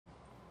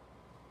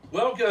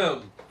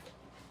Welcome.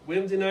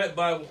 Wednesday night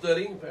Bible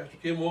study. Pastor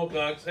Kim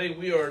Wilcox. Hey,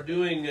 we are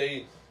doing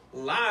a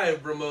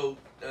live remote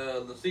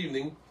this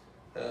evening.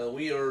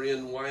 We are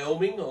in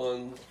Wyoming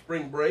on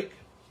spring break.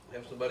 We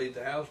have somebody at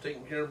the house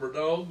taking care of our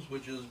dogs,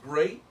 which is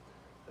great.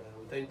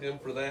 We thank them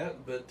for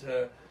that.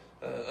 But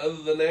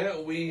other than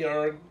that, we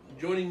are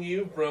joining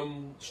you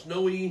from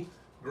snowy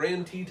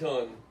Grand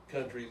Teton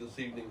country this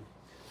evening.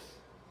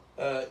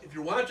 If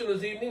you're watching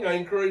this evening, I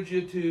encourage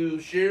you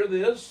to share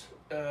this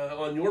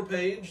on your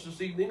page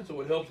this evening,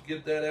 so it helps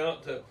get that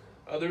out to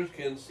others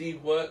can see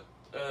what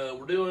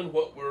we're doing,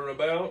 what we're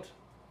about.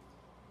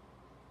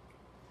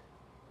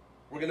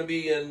 We're going to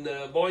be in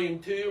Volume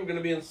 2. We're going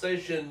to be in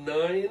Session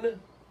 9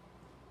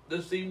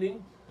 this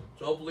evening.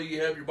 So hopefully you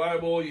have your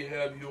Bible, you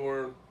have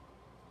your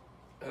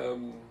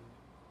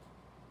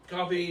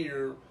coffee,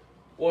 your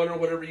water,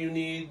 whatever you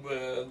need.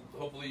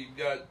 Hopefully you've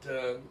got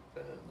the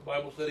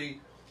Bible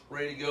study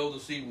ready to go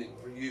this evening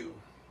for you.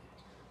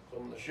 So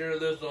I'm going to share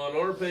this on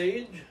our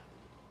page.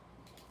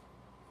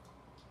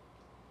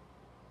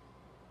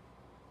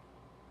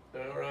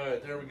 All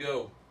right, there we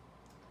go.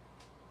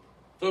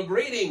 So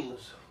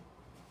greetings.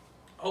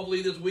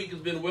 Hopefully this week has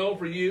been well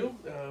for you.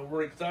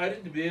 We're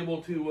excited to be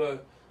able to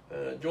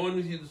join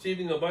with you this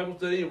evening on Bible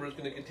study. We're just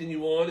going to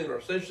continue on in our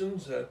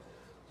sessions.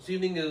 This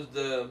evening is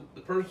the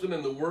person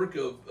and the work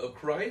of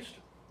Christ.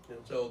 And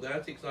so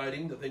that's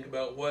exciting to think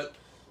about what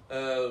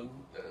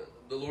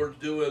the Lord's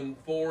doing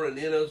for and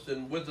in us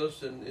and with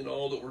us and in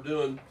all that we're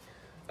doing.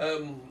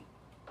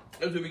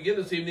 As we begin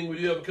this evening, we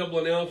do have a couple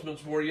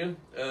announcements for you.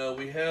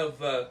 We have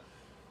the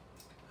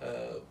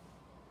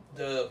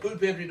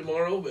food pantry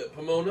tomorrow at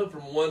Pomona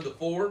from 1 to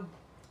 4.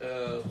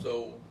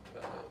 So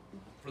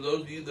for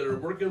those of you that are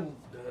working,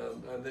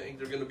 I think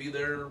they're going to be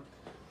there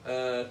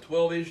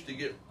 12-ish to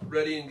get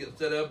ready and get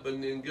set up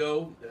and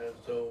go.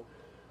 So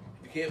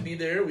if you can't be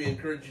there, we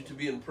encourage you to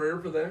be in prayer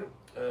for that.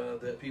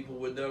 That people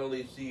would not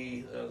only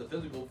see the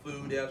physical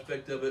food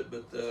aspect of it,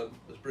 but the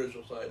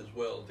spiritual side as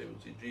well. That they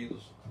would see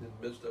Jesus in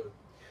the midst of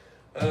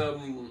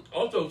it.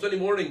 Also, Sunday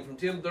morning from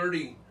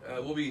 10:30,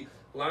 we'll be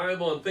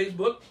live on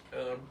Facebook.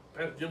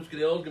 Pastor Jim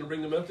Scadell is going to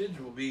bring the message.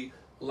 We'll be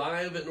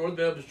live at North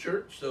Baptist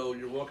Church, so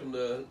you're welcome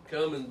to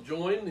come and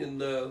join in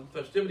the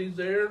festivities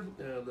there,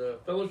 the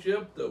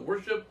fellowship, the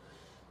worship,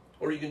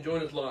 or you can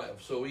join us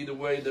live. So either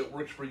way that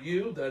works for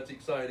you, that's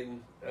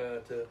exciting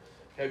to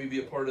have you be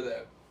a part of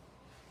that.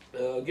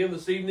 Again,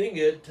 this evening,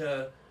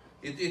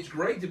 it's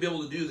great to be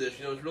able to do this.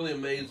 You know, it's really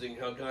amazing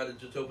how God has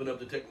just opened up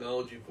the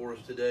technology for us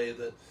today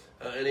that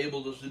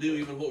enabled us to do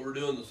even what we're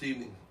doing this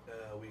evening.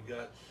 We've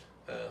got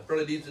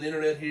fairly decent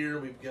internet here.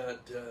 We've got,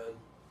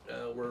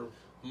 we're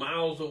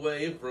miles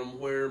away from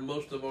where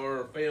most of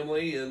our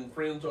family and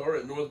friends are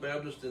at North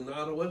Baptist in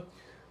Ottawa.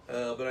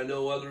 But I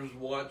know others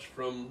watch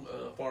from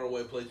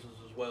faraway places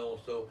as well.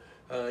 So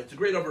it's a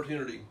great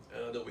opportunity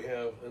that we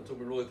have. And so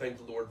we really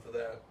thank the Lord for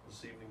that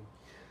this evening.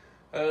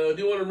 I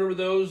do want to remember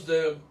those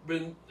that have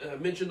been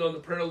mentioned on the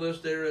prayer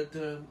list there at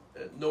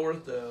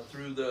North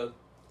through the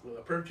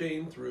prayer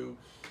chain, through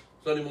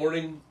Sunday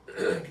morning.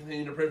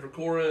 Continue to pray for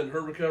Cora and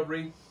her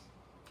recovery.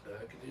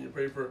 Continue to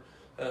pray for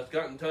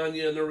Scott and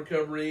Tanya and their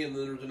recovery, and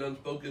then there's an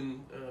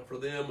unspoken for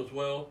them as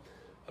well.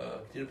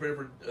 Continue to pray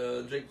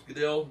for Jake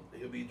Scadell.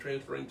 He'll be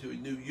transferring to a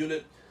new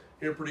unit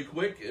here pretty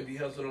quick if he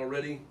hasn't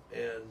already,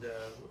 and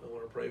I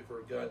want to pray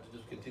for God to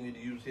just continue to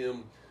use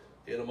him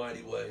in a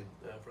mighty way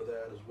for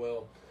that as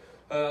well.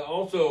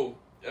 Also,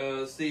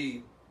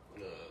 see,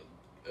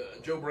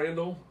 Joe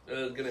Brandel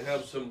is going to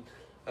have some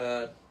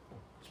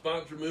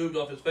spots removed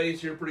off his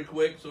face here pretty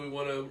quick, so we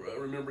want to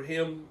remember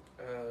him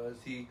as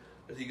he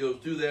goes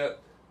through that.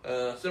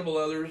 Several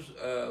others,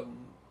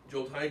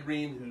 Joel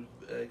Tygreen,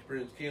 who's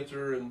experienced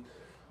cancer and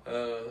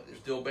is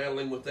still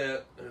battling with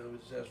that. We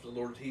just ask for the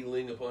Lord's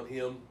healing upon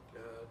him.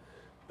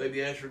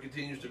 Baby Asher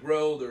continues to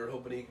grow. They're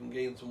hoping he can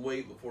gain some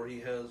weight before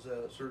he has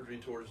surgery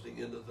towards the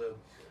end of the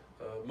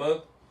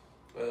month.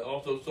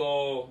 Also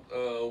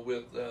saw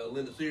with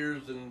Linda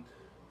Sears and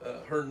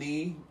her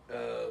knee.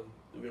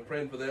 We've been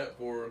praying for that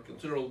for a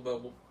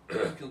considerable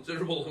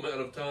amount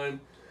of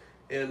time,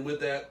 and with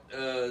that,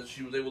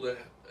 she was able to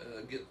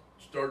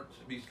start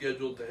to be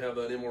scheduled to have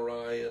an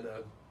MRI and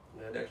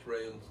an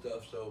X-ray and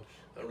stuff. So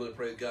I really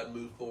pray that God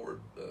moves forward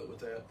with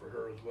that for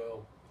her as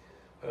well.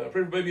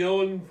 Pray for Baby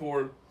Owen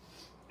for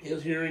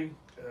his hearing.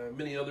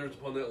 Many others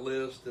upon that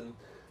list, and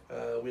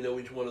we know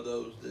each one of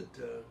those that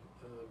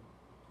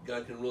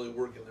God can really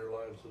work in their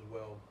lives as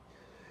well.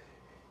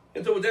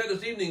 And so with that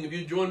this evening, if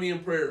you join me in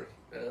prayer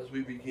as we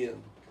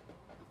begin.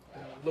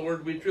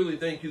 Lord, we truly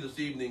thank you this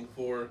evening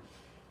for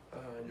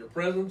your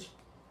presence.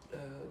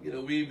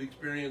 We've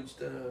experienced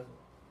the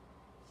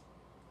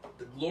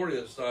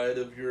glorious side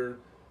of your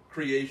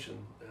creation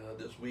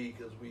this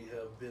week as we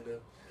have been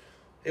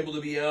able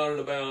to be out and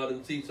about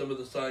and see some of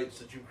the sights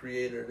that you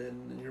created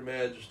and your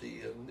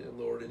majesty. And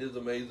Lord, it is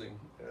amazing.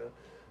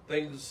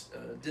 Things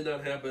did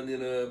not happen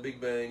in a big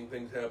bang.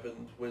 Things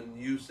happened when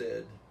you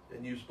said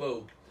and you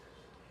spoke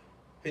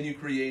and you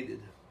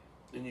created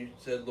and you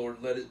said,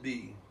 Lord, let it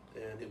be.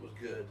 And it was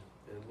good.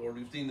 And Lord,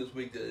 we've seen this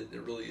week that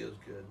it really is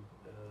good.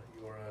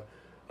 You are an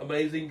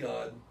amazing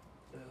God.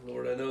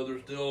 Lord, I know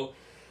there's still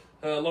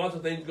lots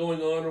of things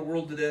going on in our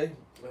world today.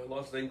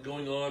 Lots of things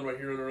going on right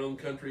here in our own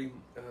country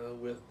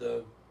with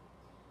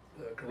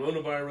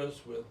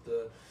coronavirus, with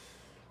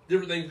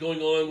different things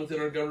going on within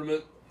our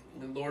government.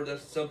 And Lord,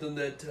 that's something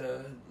that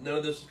none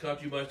of this has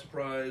caught you by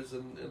surprise.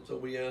 And so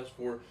we ask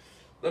for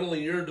not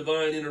only your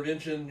divine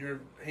intervention,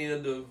 your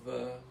hand of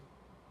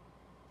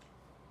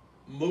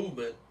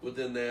movement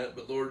within that,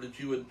 but Lord, that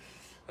you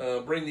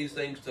would bring these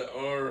things to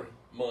our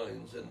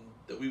minds and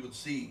that we would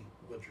see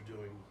what you're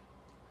doing.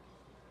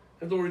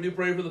 And Lord, we do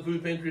pray for the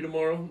food pantry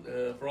tomorrow,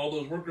 for all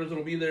those workers that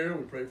will be there.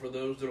 We pray for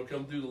those that will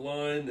come through the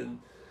line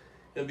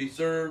and be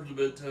served.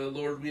 But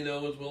Lord, we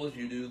know as well as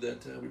you do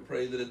that we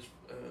pray that it's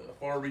a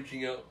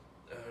far-reaching out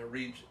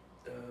reach,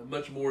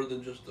 much more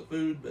than just the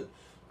food, but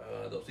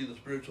they'll see the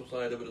spiritual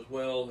side of it as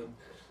well. And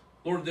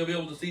Lord, they'll be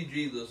able to see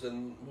Jesus,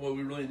 and boy,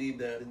 we really need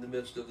that in the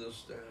midst of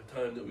this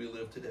time that we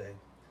live today.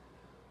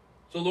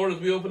 So Lord, as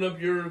we open up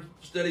your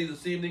study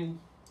this evening,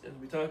 and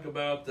we talk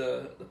about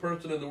the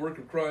person and the work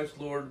of Christ,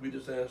 Lord, we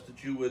just ask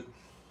that you would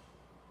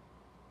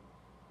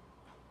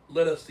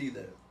let us see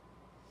that.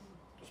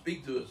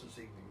 Speak to us this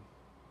evening.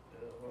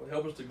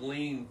 Help us to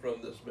glean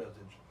from this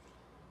message.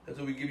 And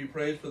so we give you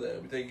praise for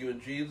that. We thank you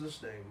in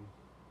Jesus' name.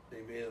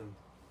 Amen.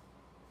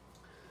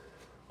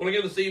 Well,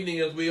 again, this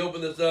evening, as we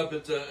open this up,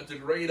 it's a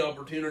great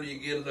opportunity,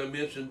 again, as I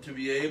mentioned, to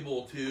be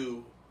able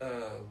to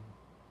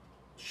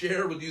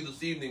share with you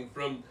this evening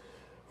from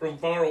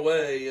far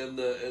away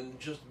and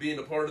just being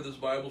a part of this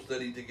Bible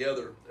study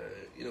together.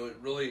 It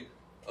really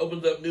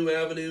opens up new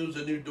avenues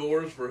and new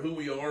doors for who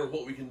we are and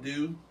what we can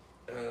do.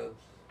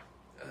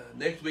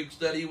 Next week's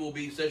study will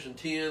be session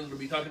 10. We'll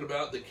be talking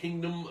about the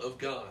kingdom of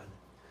God.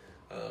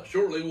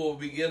 Shortly, we'll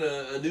begin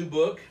a new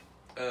book,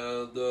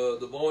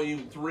 the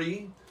volume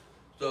 3.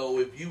 So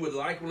if you would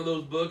like one of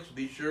those books,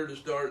 be sure to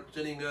start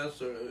sending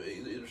us,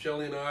 either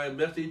Shelly and I, a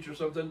message or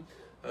something,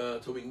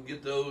 so we can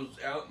get those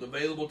out and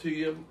available to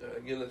you.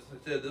 Again, as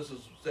I said, this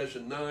is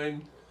session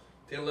 9,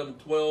 10, 11,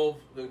 12.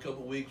 In a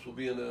couple of weeks, we'll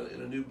be in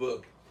a new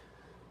book.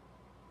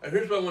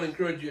 Here's what I want to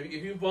encourage you.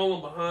 If you've fallen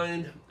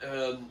behind,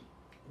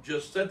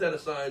 just set that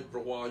aside for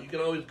a while. You can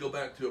always go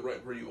back to it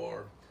right where you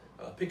are.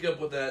 Pick up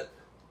with that.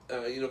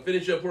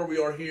 Finish up where we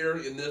are here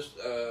in this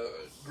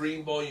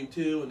green volume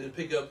 2, and then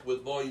pick up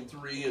with volume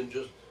 3 and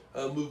just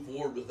move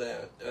forward with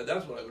that.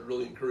 That's what I would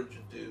really encourage you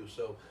to do.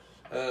 So,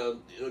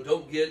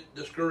 don't get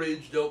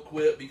discouraged. Don't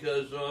quit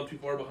because I'm too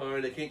far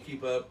behind. I can't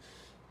keep up.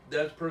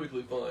 That's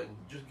perfectly fine.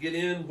 Just get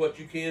in what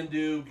you can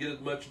do. Get as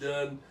much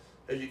done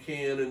as you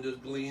can, and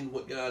just glean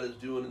what God is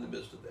doing in the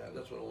midst of that.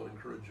 That's what I want to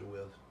encourage you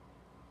with.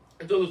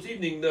 And so this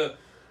evening, the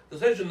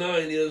session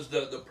 9 is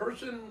the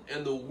person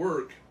and the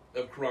work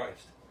of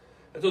Christ.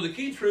 And so the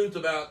key truth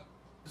about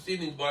this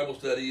evening's Bible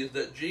study is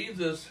that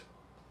Jesus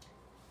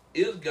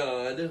is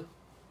God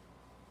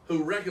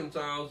who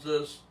reconciles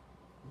us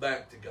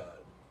back to God.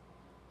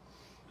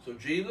 So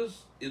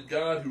Jesus is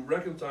God who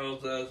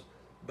reconciles us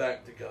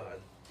back to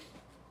God.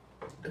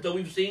 And so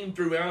we've seen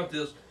throughout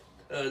this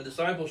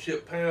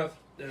discipleship path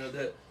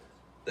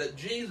that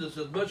Jesus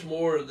is much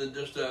more than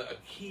just a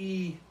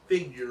key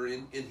figure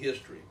in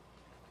history.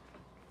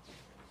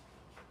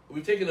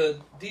 We've taken a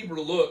deeper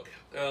look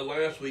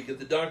last week at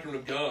the doctrine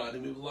of God,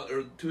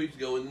 or 2 weeks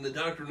ago, and the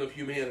doctrine of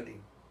humanity.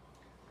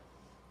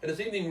 And this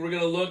evening we're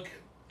going to look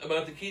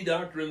about the key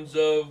doctrines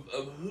of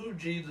who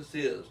Jesus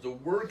is, the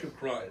work of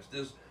Christ,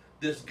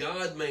 this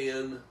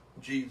God-man,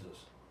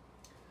 Jesus.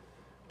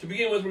 To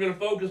begin with, we're going to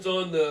focus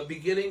on the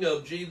beginning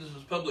of Jesus'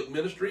 public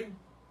ministry,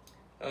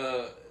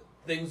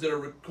 things that are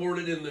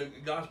recorded in the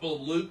Gospel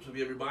of Luke. So if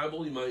you have your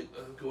Bible, you might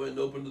go ahead and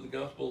open to the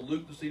Gospel of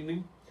Luke this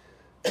evening.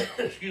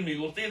 Excuse me.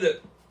 We'll see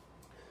that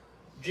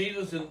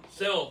Jesus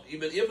himself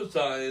even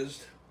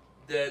emphasized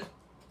that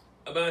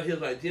about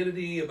his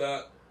identity,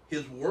 about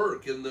his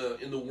work in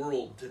the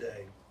world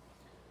today.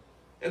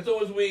 And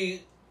so as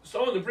we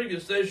saw in the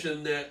previous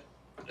session that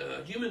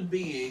human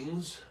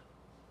beings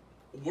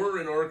were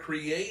and are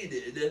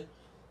created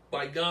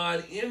by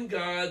God in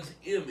God's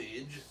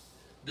image,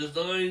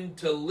 designed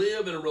to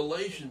live in a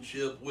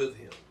relationship with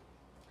him.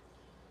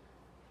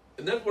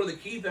 And that's one of the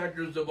key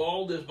factors of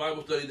all this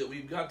Bible study that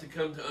we've got to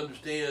come to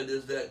understand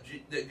is that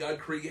God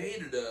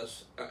created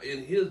us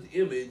in his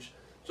image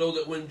so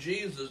that when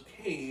Jesus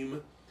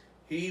came,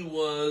 he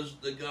was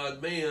the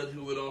God-man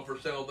who would offer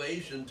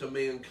salvation to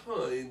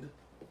mankind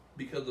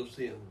because of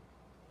sin.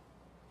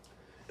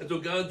 And so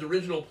God's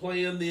original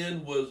plan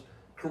then was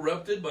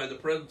corrupted by the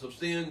presence of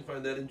sin. You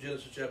find that in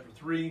Genesis chapter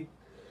 3.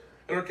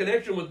 And our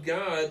connection with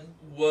God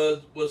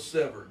was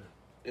severed,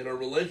 and our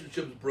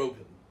relationship is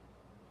broken.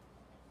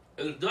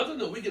 And there's nothing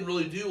that we can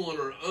really do on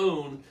our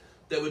own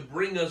that would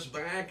bring us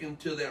back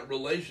into that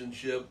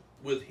relationship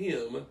with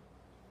him.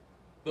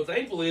 But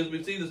thankfully, as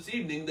we see this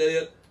evening,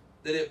 that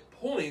it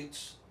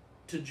points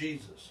to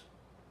Jesus.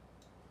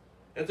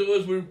 And so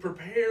as we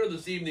prepare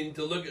this evening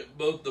to look at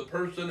both the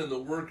person and the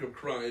work of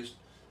Christ,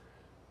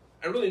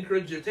 I really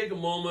encourage you to take a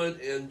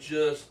moment and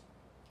just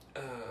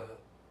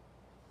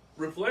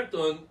reflect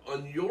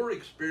on your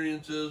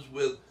experiences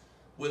with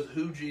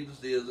who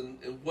Jesus is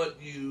and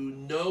what you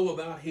know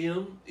about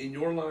him in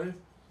your life.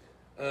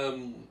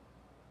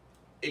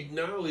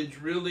 Acknowledge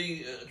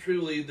really,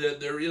 truly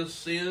that there is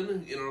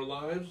sin in our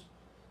lives.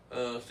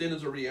 Sin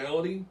is a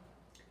reality.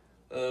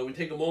 We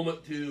take a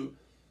moment to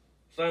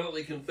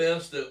silently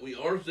confess that we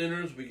are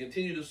sinners, we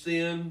continue to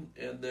sin,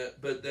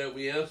 but that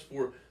we ask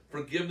for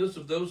forgiveness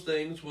of those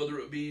things, whether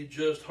it be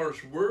just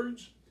harsh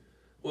words,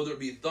 whether it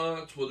be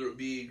thoughts, whether it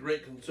be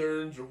great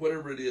concerns, or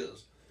whatever it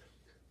is.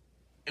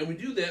 And we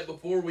do that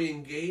before we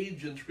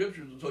engage in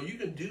scriptures. And so you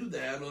can do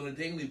that on a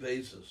daily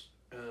basis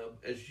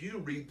as you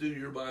read through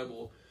your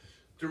Bible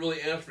to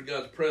really ask for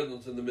God's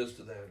presence in the midst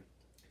of that.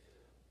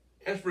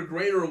 Ask for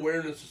greater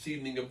awareness this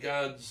evening of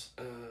God's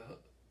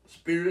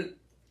Spirit.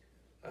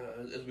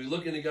 As we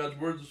look into God's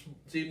Word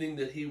this evening,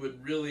 that he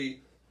would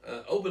really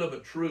open up a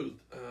truth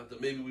that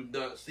maybe we've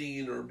not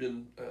seen or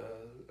been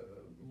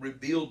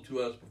revealed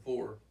to us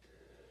before.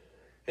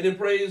 And then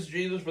praise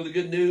Jesus for the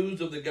good news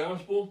of the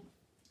gospel,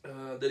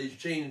 that he's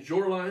changed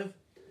your life,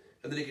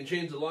 and that he can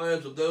change the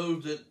lives of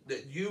those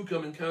that you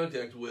come in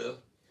contact with.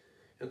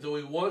 And so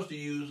he wants to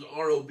use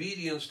our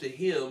obedience to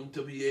him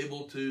to be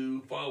able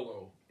to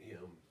follow him.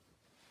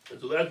 And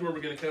so that's where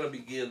we're going to kind of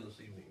begin this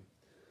evening.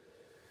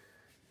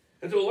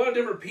 And so a lot of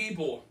different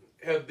people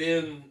have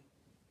been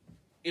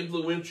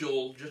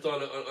influential just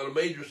on a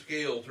major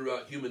scale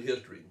throughout human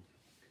history.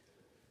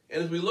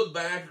 And as we look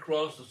back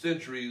across the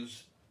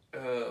centuries,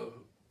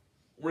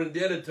 we're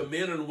indebted to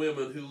men and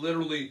women who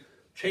literally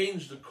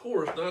changed the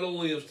course not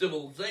only of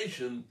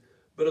civilization,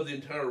 but of the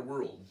entire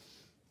world.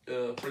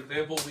 For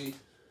example, we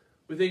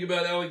think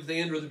about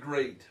Alexander the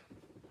Great,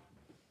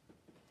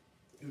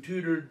 who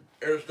tutored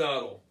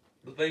Aristotle,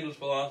 the famous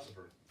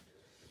philosopher.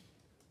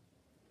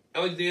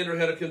 Alexander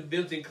had a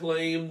convincing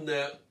claim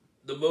that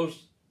the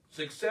most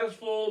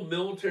successful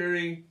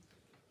military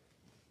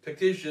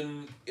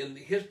tactician in the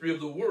history of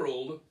the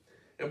world,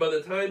 and by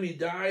the time he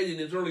died in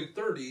his early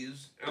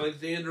 30s,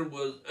 Alexander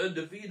was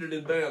undefeated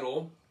in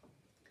battle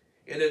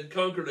and had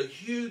conquered a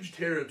huge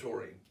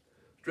territory,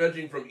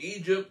 stretching from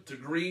Egypt to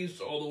Greece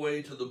all the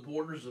way to the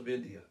borders of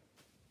India.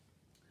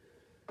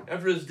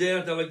 After his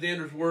death,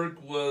 Alexander's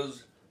work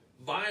was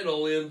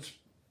vital in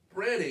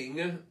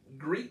spreading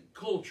Greek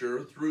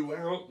culture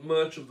throughout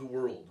much of the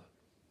world.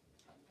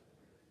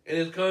 And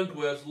his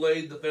conquest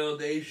laid the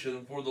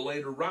foundation for the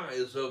later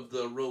rise of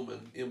the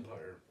Roman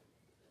Empire.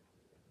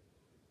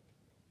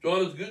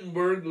 Johannes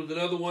Gutenberg was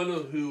another one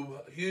who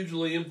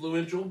hugely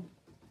influential,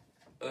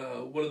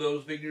 one of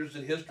those figures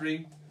in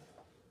history,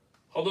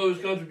 although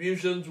his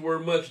contributions were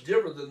much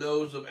different than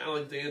those of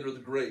Alexander the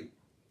Great.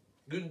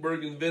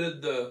 Gutenberg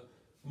invented the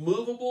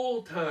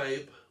movable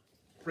type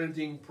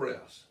printing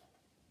press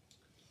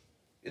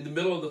in the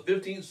middle of the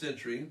 15th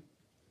century,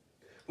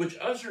 which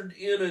ushered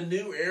in a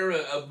new era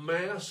of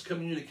mass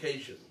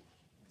communication.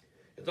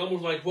 It's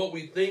almost like what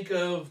we think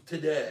of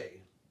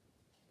today,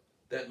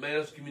 that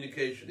mass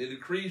communication. It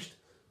increased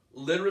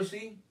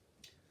literacy.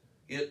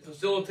 It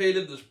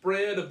facilitated the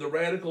spread of the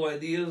radical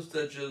ideas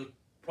such as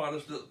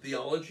Protestant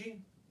theology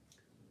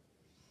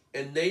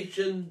and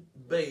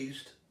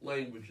nation-based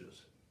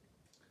languages.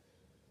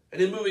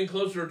 And then moving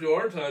closer to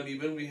our time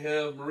even, we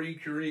have Marie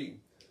Curie.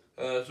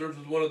 Serves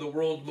as one of the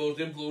world's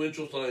most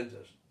influential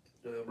scientists.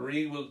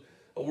 Marie was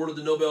awarded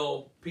the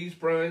Nobel Peace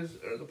Prize,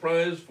 or the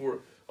prize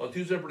on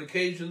two separate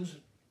occasions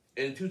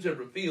and in two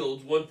separate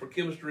fields, one for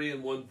chemistry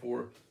and one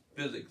for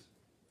physics.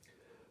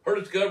 Her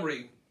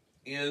discovery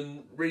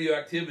in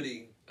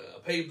radioactivity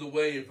paved the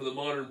way for the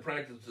modern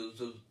practices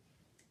of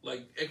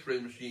like X-ray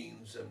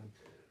machines and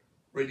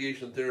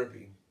radiation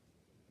therapy.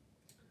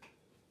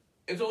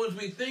 And so as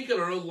we think in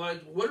our own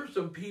lives, what are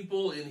some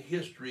people in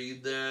history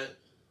that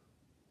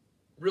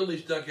really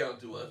stuck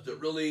out to us, that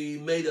really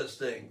made us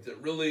think,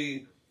 that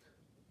really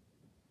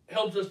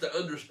helps us to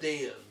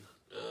understand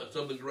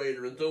something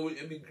greater? And so we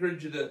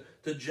encourage you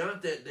to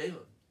jot that down.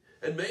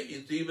 And maybe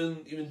it's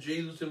even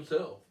Jesus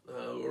himself,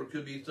 or it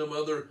could be some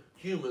other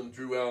human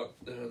throughout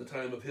the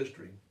time of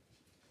history.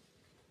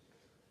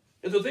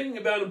 And so thinking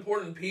about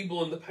important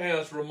people in the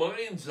past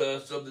reminds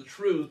us of the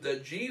truth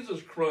that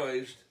Jesus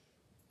Christ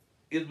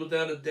is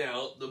without a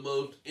doubt the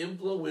most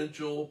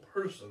influential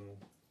person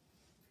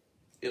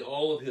in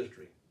all of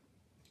history,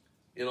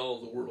 in all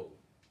of the world.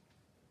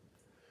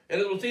 And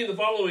as we'll see in the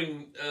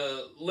following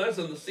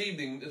lesson this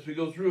evening, as we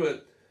go through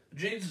it,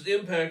 Jesus'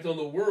 impact on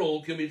the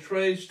world can be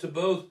traced to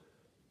both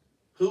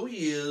who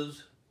he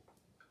is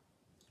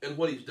and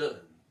what he's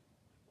done.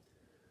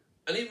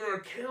 And even our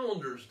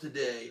calendars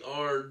today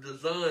are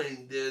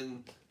designed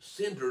and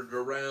centered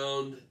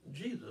around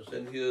Jesus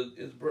and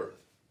his birth.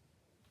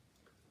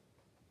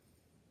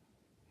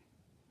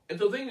 And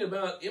so thinking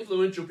about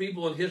influential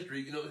people in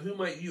history, who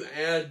might you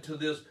add to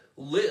this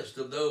list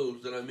of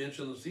those that I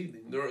mentioned this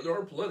evening? There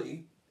are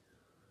plenty.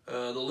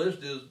 The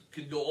list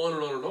could go on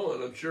and on and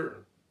on, I'm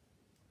sure.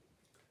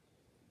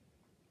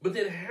 But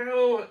then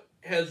how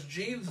has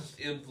Jesus'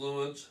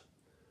 influence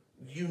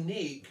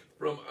unique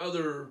from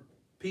other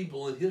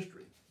people in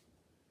history?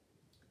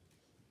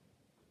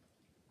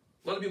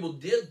 A lot of people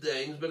did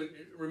things, but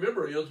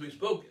remember, as we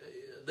spoke,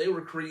 they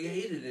were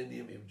created in the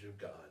image of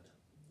God.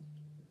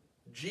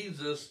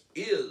 Jesus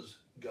is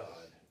God.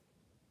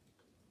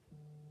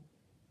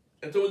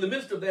 And so in the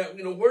midst of that,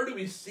 where do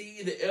we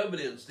see the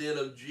evidence then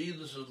of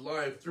Jesus'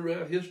 life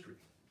throughout history?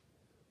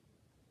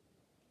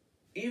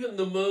 Even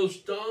the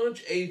most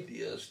staunch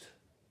atheist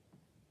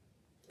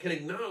can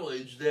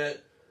acknowledge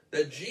that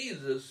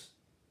Jesus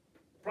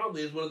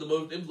probably is one of the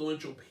most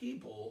influential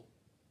people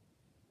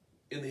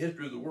in the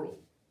history of the world.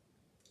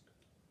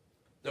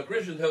 Now,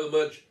 Christians have a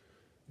much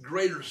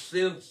greater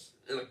sense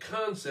and a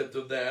concept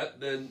of that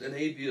than an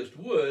atheist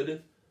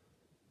would,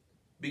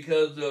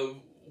 because of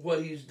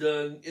what he's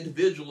done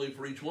individually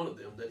for each one of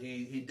them, that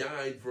he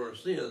died for our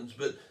sins.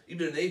 But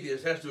even an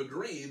atheist has to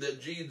agree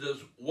that Jesus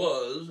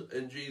was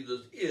and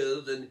Jesus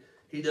is, and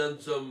he done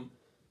some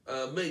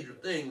major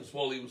things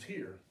while he was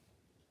here.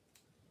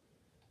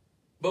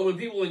 But when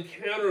people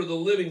encounter the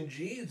living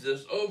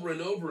Jesus over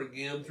and over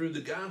again through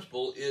the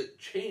gospel, it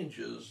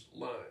changes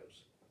lives.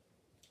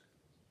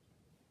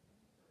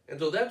 And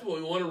so that's what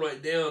we want to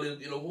write down is,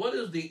 what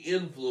is the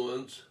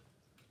influence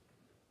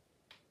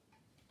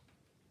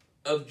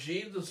of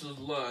Jesus'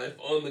 life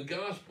on the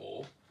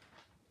gospel,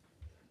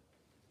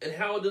 and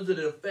how does it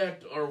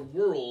affect our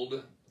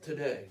world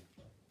today?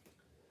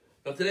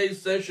 Now, today's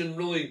session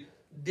really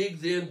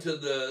digs into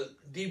the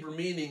deeper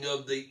meaning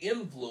of the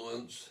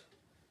influence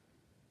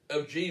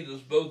of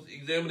Jesus, both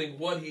examining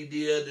what he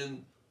did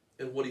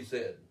and what he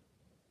said.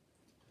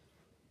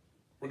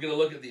 We're going to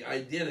look at the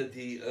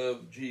identity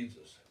of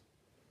Jesus.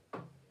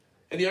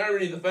 And the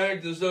irony of the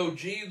fact is, though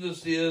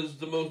Jesus is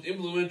the most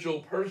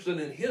influential person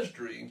in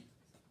history,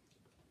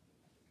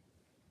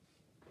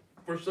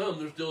 for some,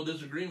 there's still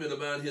disagreement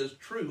about his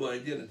true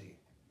identity.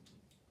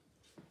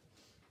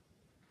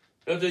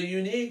 There's a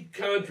unique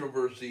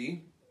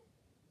controversy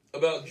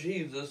about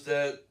Jesus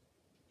that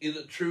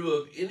isn't true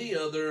of any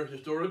other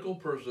historical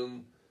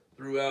person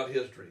throughout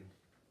history.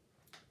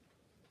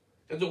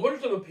 And so what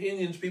are some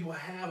opinions people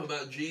have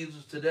about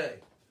Jesus today?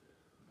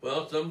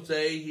 Well, some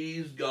say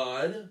he's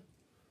God.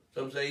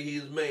 Some say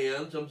he's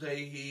man. Some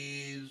say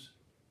he's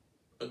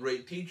a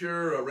great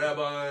teacher, a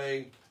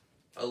rabbi,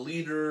 a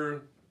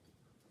leader.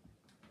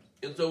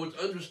 And so it's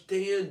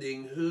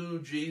understanding who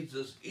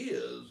Jesus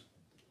is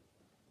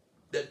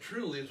that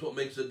truly is what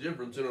makes a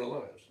difference in our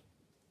lives.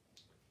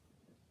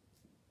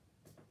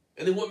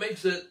 And then what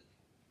makes it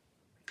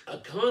a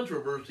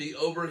controversy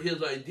over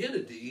his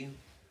identity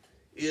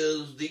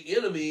is the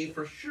enemy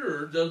for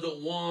sure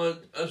doesn't want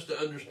us to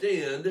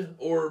understand,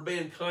 or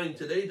mankind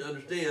today to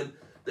understand,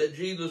 that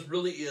Jesus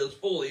really is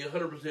fully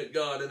 100%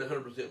 God and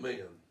 100% man.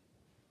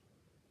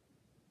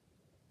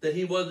 That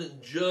he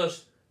wasn't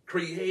just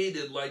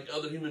created like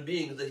other human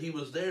beings, that he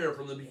was there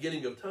from the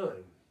beginning of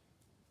time.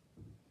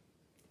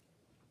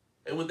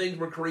 And when things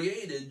were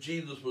created,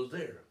 Jesus was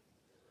there.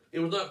 It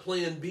was not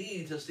plan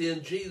B to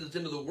send Jesus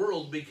into the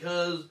world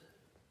because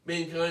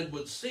mankind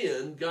would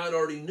sin. God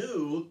already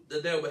knew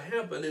that would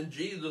happen, and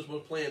Jesus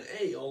was plan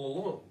A all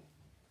along.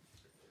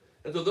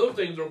 And so those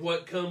things are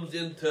what comes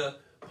into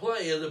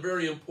play as a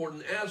very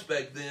important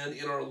aspect then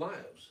in our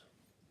lives.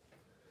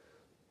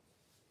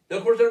 Now,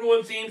 of course,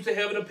 everyone seems to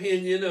have an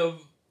opinion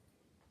of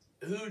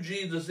who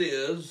Jesus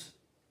is,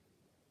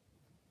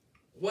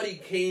 what he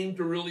came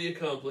to really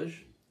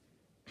accomplish.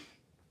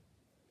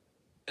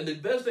 And the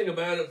best thing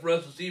about it for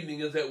us this evening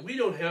is that we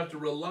don't have to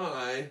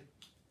rely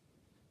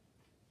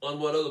on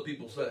what other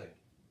people say.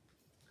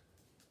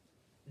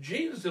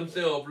 Jesus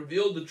himself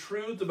revealed the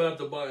truth about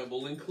the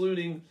Bible,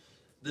 including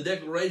the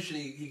declaration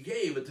he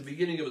gave at the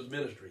beginning of his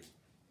ministry.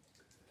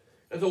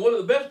 And so one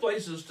of the best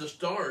places to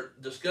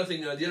start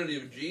discussing the identity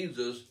of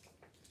Jesus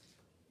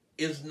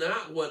is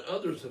not what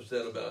others have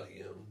said about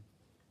him,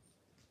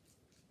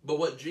 but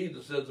what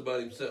Jesus says about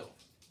himself.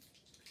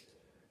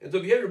 And so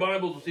if you have your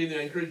Bibles this evening,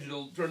 I encourage you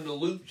to turn to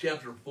Luke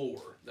chapter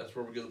 4. That's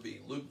where we're going to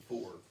be, Luke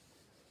 4.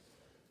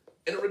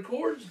 And it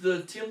records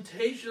the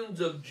temptations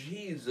of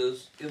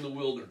Jesus in the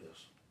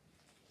wilderness.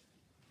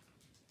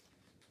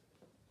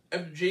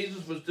 After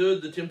Jesus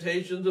withstood the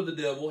temptations of the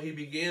devil, he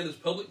began his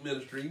public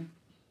ministry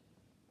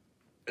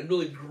and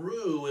really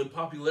grew in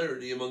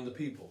popularity among the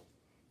people.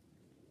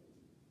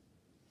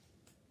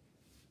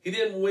 He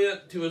then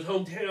went to his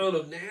hometown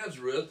of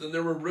Nazareth, and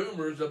there were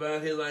rumors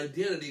about his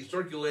identity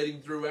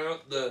circulating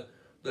throughout the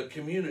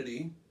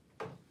community.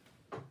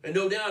 And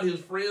no doubt his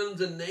friends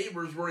and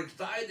neighbors were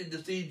excited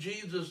to see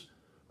Jesus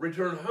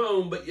return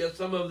home, but yet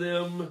some of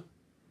them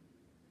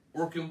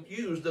were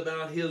confused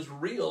about his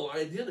real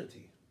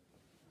identity.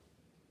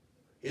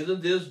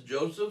 Isn't this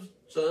Joseph's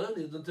son?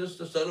 Isn't this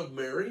the son of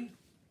Mary?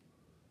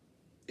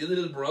 Isn't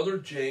his brother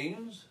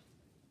James?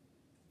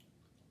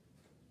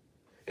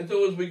 And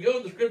so as we go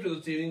to the scripture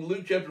this evening,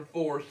 Luke chapter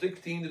 4,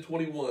 16 to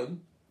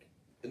 21,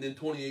 and then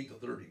 28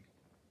 to 30.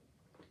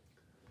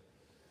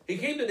 He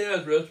came to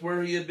Nazareth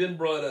where he had been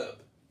brought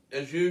up.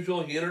 As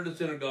usual, he entered the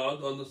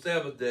synagogue on the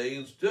Sabbath day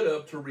and stood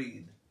up to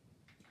read.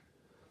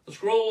 The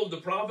scroll of the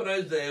prophet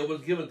Isaiah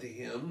was given to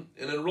him,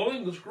 and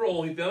unrolling the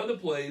scroll, he found a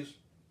place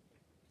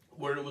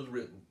where it was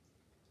written,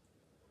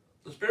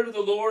 The Spirit of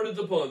the Lord is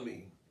upon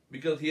me,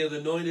 because he has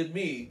anointed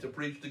me to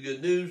preach the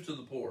good news to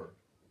the poor.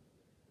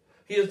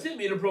 He has sent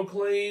me to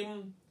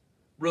proclaim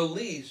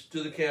release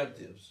to the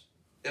captives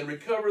and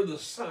recover the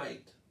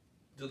sight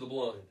to the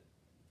blind,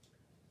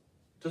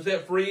 to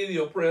set free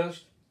the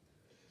oppressed,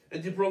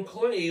 and to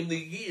proclaim the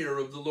year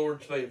of the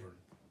Lord's favor.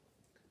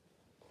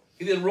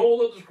 He then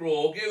rolled up the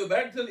scroll, gave it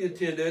back to the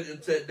attendant,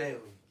 and sat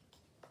down.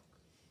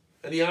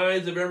 And the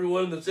eyes of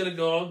everyone in the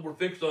synagogue were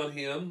fixed on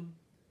him,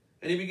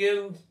 and he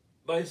began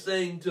by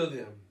saying to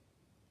them,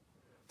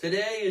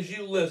 "Today, as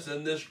you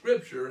listen, this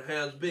scripture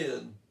has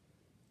been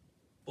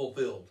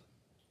fulfilled."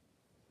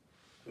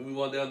 We move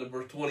on down to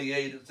verse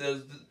 28. It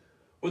says,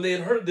 when they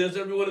had heard this,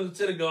 everyone in the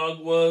synagogue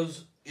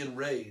was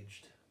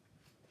enraged.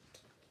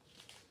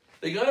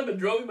 They got up and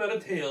drove him out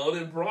of town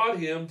and brought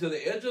him to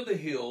the edge of the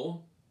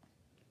hill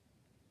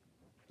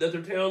that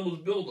their town was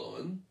built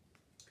on,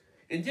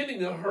 intending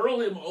to hurl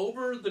him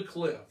over the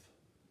cliff.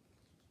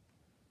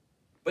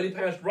 But he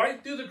passed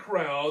right through the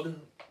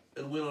crowd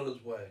and went on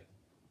his way.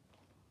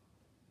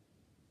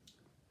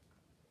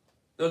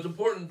 Now it's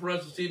important for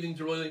us this evening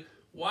to really think,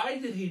 why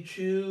did he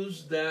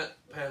choose that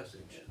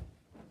passage?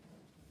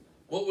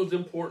 What was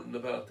important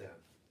about that?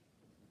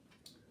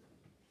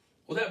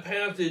 Well, that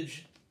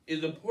passage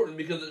is important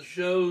because it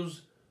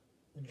shows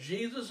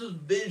Jesus'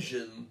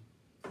 vision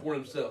for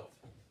himself.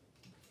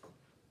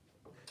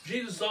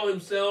 Jesus saw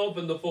himself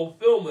in the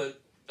fulfillment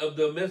of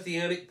the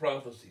messianic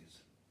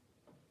prophecies,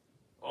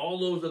 all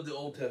those of the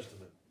Old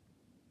Testament.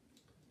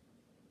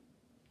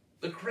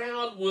 The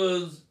crowd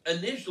was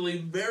initially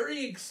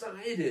very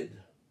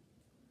excited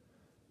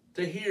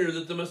to hear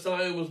that the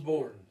Messiah was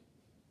born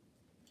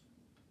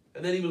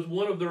and that he was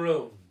one of their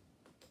own.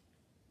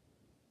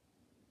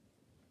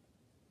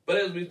 But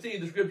as we see,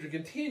 the scripture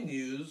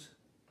continues,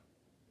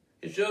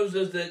 it shows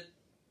us that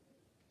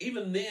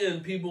even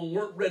then people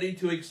weren't ready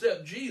to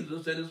accept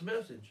Jesus and his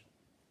message.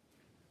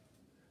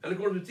 And of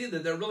course we see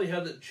that really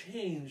hasn't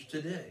changed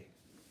today.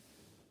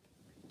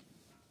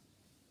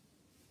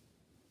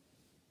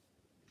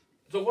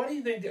 So why do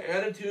you think the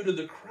attitude of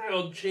the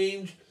crowd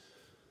changed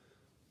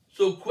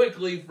so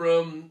quickly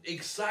from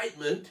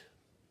excitement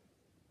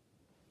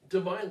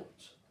to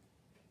violence?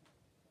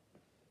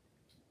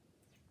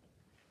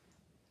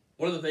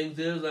 One of the things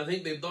is, I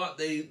think they thought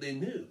they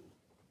knew.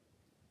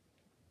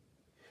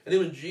 And then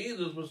when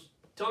Jesus was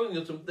telling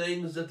them some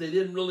things that they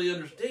didn't really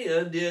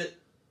understand, it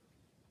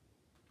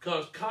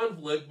caused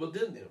conflict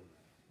within them.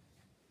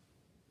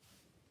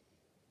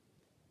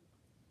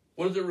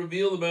 What does it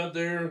reveal about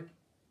their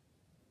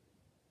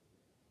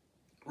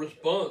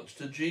response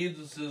to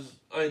Jesus'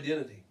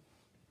 identity?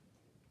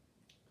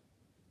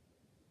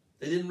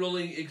 They didn't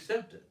really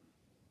accept it.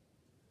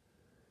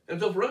 And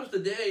so for us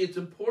today, it's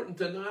important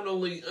to not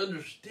only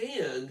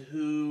understand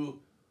who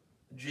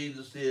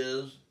Jesus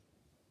is,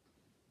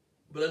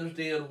 but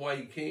understand why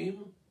he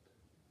came,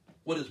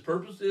 what his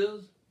purpose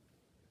is,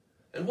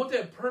 and what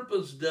that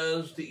purpose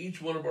does to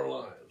each one of our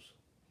lives,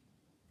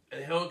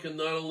 and how it can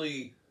not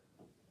only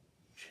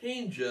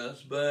change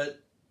us,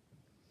 but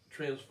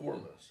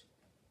transform us.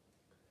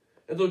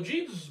 And so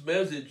Jesus'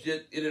 message,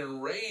 it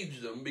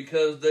enraged them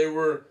because they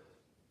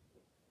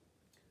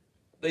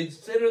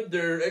centered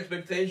their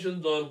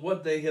expectations on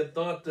what they had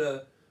thought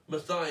the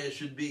Messiah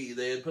should be.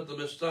 They had put the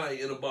Messiah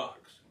in a box.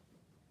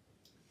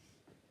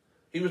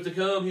 He was to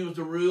come, he was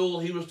to rule,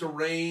 he was to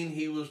reign,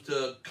 he was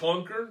to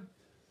conquer,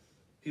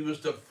 he was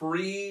to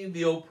free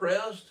the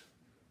oppressed.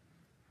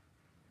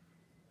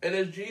 And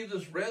as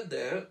Jesus read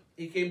that,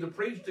 he came to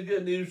preach the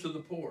good news to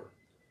the poor,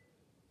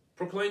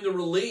 proclaim the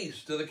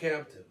release to the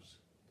captives,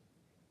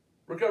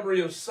 recovery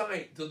of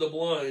sight to the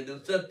blind,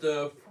 and set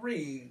the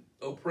free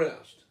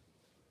oppressed.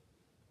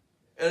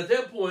 And at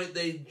that point,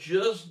 they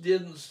just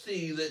didn't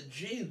see that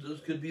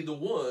Jesus could be the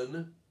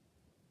one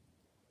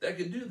that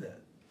could do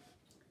that.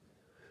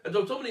 And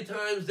so many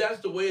times,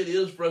 that's the way it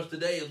is for us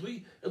today.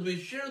 As we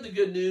share the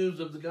good news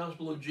of the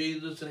gospel of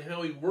Jesus and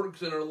how he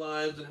works in our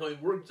lives and how he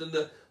works in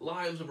the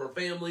lives of our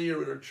family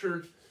or in our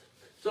church,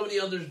 so many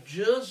others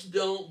just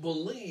don't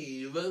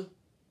believe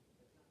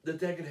that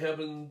that can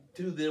happen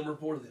to them or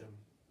for them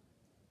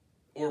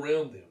or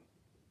around them.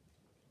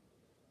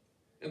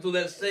 And so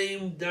that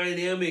same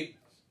dynamic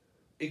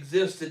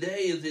exists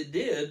today as it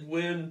did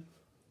when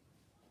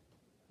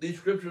these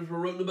scriptures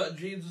were written about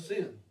Jesus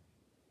in.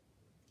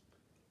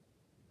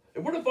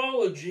 If we're to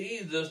follow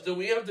Jesus, then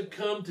we have to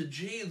come to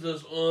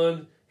Jesus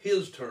on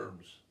his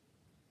terms,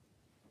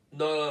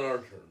 not on our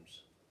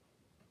terms.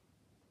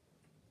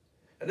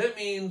 And that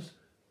means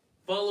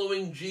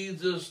following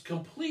Jesus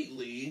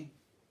completely,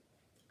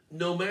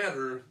 no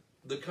matter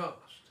the cost.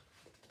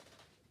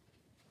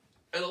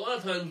 And a lot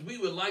of times we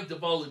would like to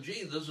follow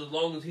Jesus as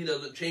long as he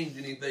doesn't change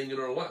anything in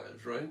our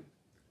lives, right?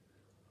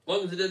 As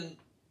long as it didn't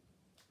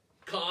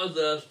cause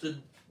us to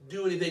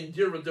do anything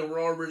different than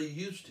we're already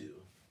used to.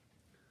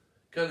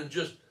 Kind of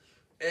just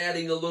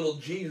adding a little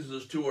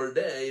Jesus to our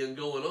day and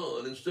going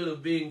on instead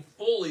of being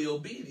fully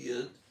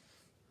obedient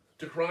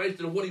to Christ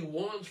and what he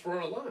wants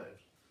for our lives.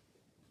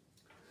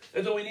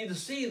 And so we need to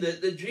see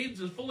that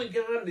Jesus is fully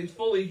God and he's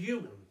fully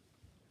human.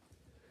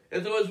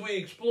 And so as we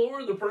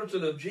explore the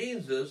person of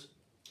Jesus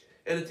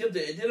and attempt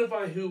to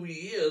identify who he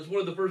is,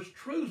 one of the first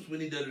truths we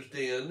need to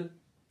understand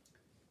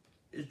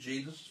is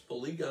Jesus is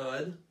fully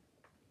God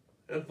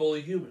and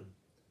fully human.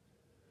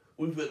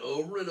 We've been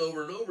over and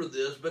over and over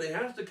this, but it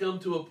has to come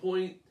to a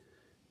point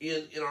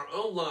in our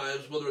own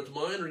lives, whether it's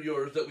mine or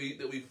yours, that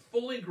we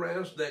fully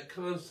grasp that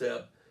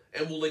concept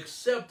and will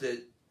accept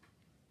it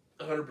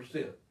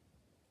 100%.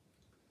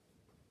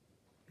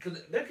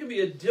 Because that can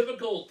be a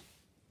difficult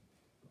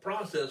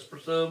process for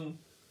some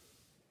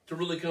to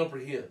really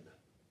comprehend.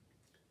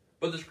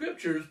 But the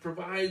scriptures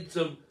provide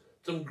some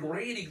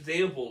great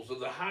examples of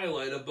the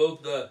highlight of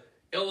both the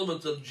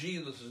elements of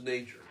Jesus'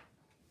 nature.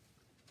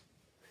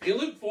 In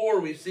Luke 4,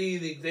 we see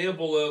the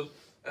example of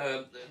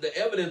the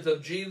evidence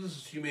of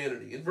Jesus'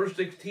 humanity. In verse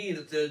 16,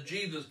 it says,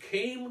 Jesus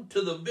came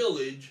to the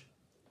village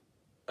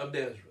of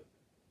Nazareth,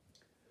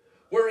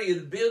 where he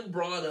had been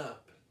brought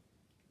up.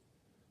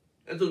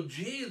 And so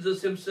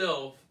Jesus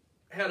himself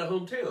had a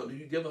hometown. Do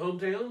you have a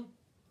hometown?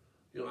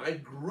 You know, I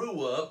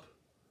grew up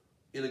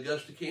in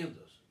Augusta,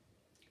 Kansas.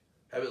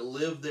 Haven't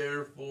lived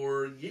there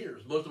for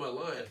years. Most of my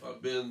life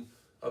I've been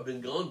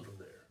gone from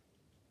there.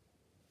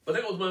 But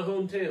that was my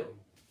hometown.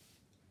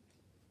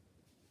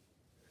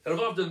 And I've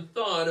often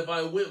thought, if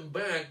I went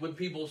back, would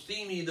people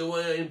see me the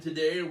way I am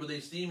today, or would they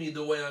see me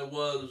the way I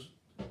was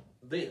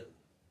then?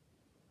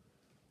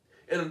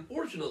 And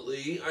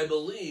unfortunately, I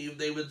believe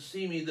they would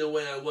see me the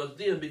way I was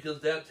then, because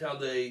that's how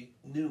they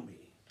knew me.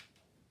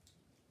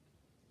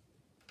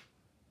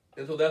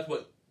 And so that's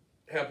what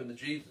happened to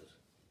Jesus.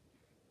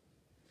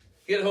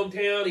 He had a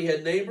hometown, he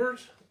had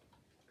neighbors.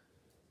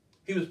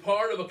 He was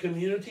part of a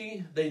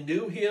community. They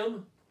knew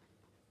him.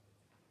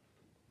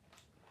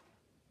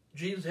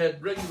 Jesus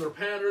had regular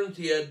patterns.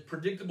 He had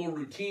predictable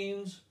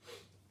routines.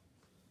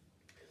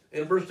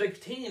 In verse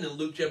 16 in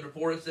Luke chapter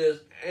 4, it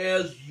says,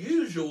 as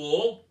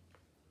usual,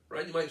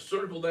 right? You might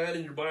circle that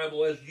in your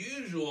Bible. As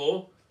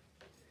usual,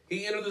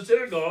 he entered the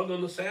synagogue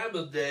on the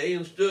Sabbath day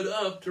and stood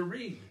up to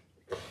read.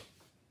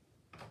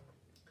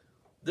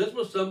 This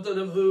was something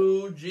of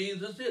who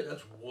Jesus is.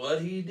 That's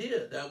what he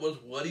did. That was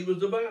what he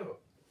was about.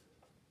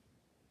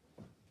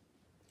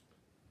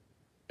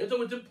 And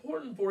so it's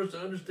important for us to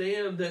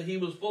understand that he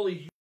was fully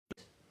human,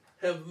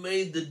 have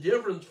made the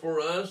difference for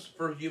us,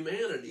 for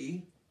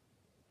humanity,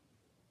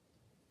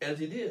 as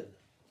he did.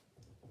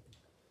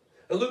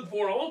 And Luke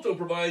 4 also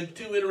provides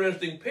two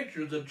interesting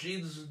pictures of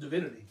Jesus'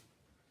 divinity.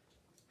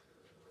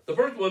 The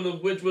first one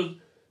of which was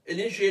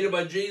initiated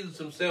by Jesus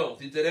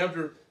himself. He said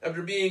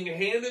after being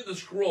handed the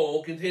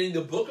scroll containing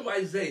the book of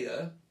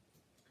Isaiah,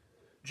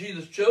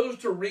 Jesus chose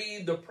to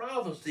read the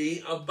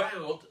prophecy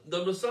about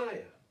the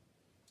Messiah.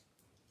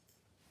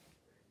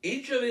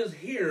 Each of his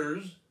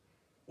hearers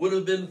would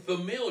have been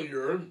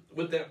familiar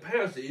with that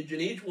passage,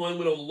 and each one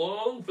would have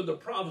longed for the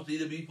prophecy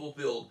to be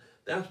fulfilled.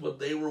 That's what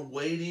they were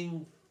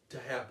waiting to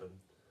happen.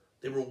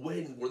 They were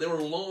waiting for. They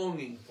were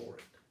longing for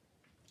it.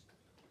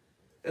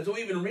 And so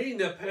even reading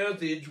that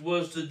passage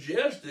was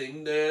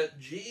suggesting that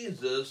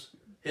Jesus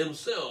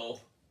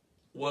himself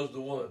was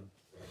the one.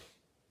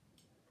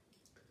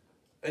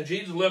 And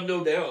Jesus left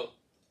no doubt.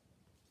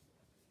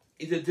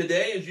 He said,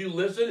 today as you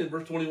listen, in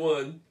verse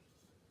 21,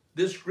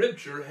 this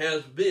scripture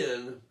has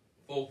been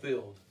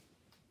fulfilled.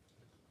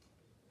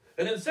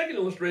 And then the second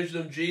illustration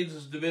of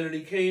Jesus'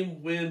 divinity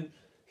came when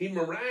he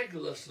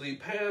miraculously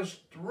passed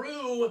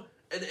through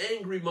an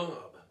angry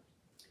mob.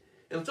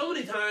 And so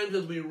many times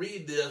as we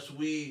read this,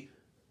 we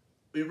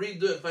read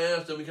through it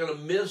fast and we kind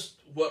of miss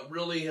what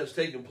really has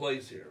taken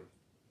place here.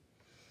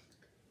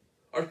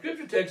 Our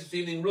scripture text this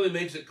evening really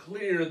makes it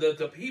clear that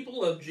the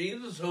people of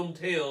Jesus'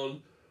 hometown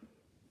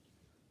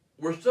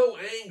were so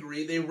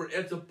angry they were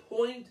at the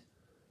point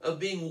of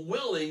being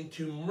willing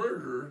to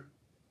murder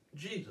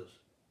Jesus.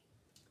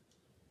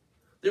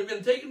 They were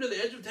going to take him to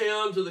the edge of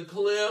town, to the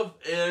cliff,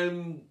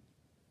 and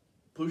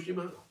push him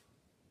off.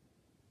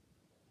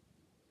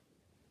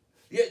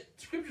 Yet,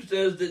 Scripture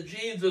says that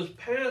Jesus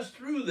passed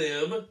through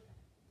them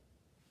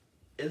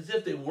as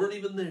if they weren't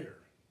even there.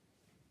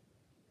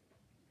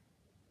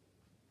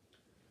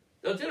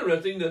 Now, it's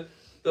interesting that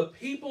the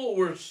people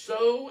were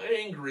so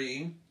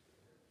angry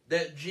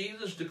that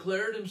Jesus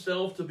declared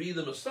himself to be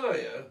the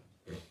Messiah.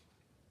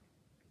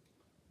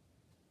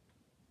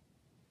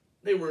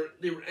 They were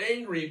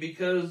angry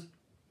because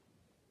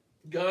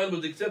God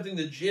was accepting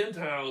the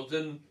Gentiles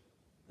and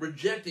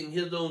rejecting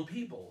his own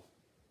people.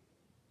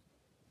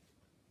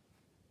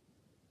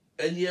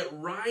 And yet,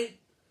 right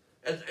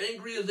as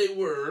angry as they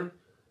were,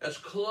 as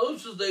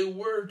close as they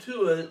were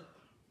to it,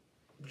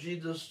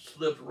 Jesus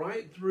slipped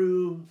right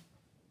through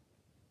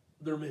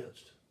their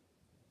midst.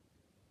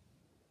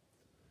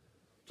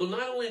 So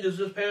not only does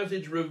this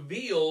passage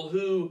reveal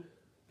who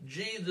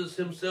Jesus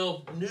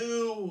himself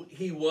knew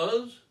he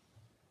was,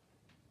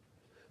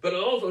 but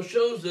it also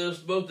shows us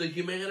both the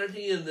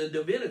humanity and the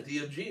divinity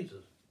of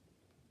Jesus.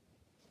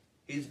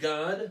 He's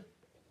God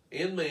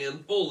and man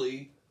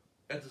fully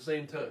at the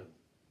same time.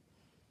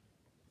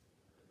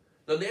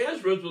 Now,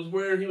 Nazareth was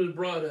where he was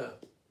brought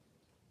up.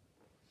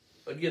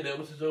 Again, that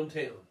was his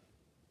hometown.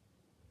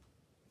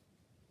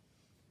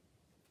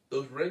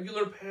 Those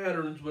regular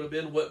patterns would have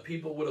been what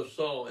people would have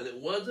saw. And it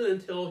wasn't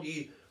until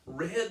he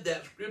read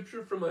that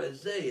scripture from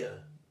Isaiah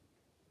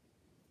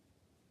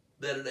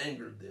that it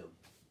angered them.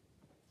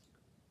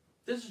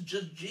 This is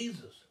just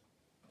Jesus.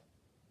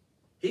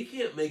 He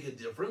can't make a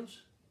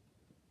difference.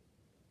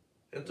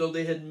 And so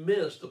they had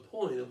missed the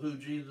point of who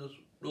Jesus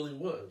really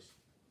was.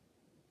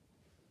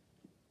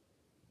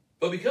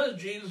 But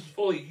because Jesus is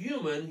fully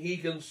human, he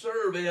can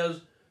serve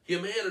as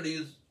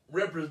humanity's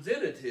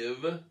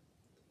representative.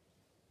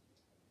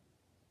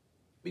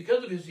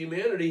 Because of his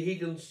humanity, he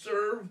can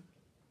serve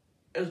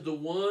as the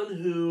one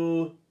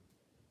who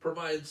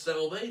provides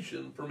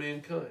salvation for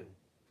mankind.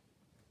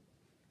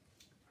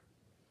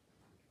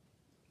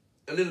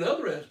 And in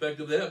another aspect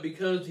of that,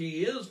 because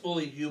he is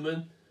fully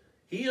human,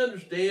 he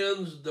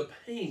understands the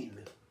pain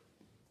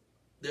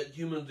that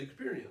humans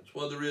experience,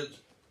 whether it's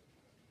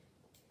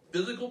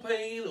physical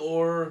pain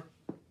or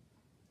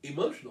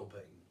emotional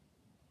pain.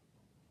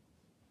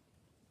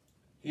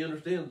 He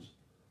understands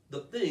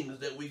the things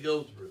that we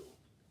go through.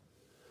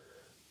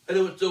 I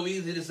know it's so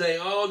easy to say,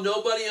 oh,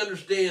 nobody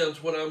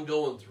understands what I'm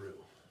going through.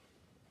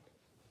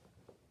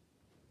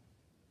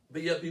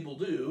 But yet people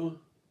do.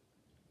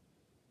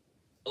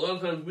 A lot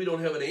of times we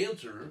don't have an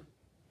answer.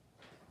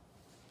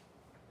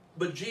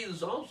 But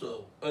Jesus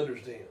also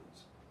understands.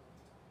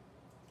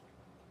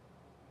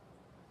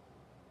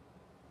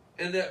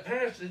 And that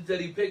passage that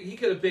he picked, he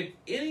could have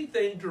picked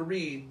anything to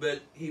read,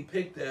 but he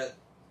picked that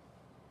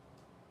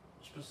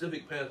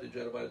specific passage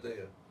out of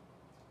Isaiah.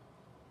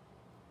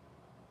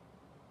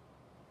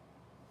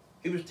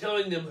 He was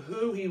telling them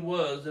who he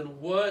was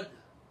and what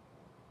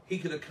he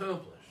could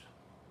accomplish.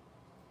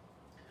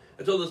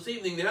 And so this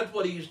evening, that's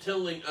what he's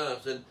telling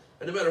us. And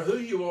no matter who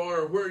you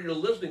are or where you're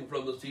listening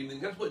from this evening,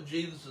 that's what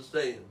Jesus is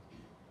saying.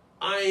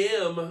 I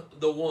am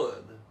the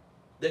one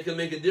that can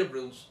make a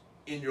difference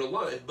in your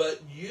life.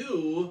 But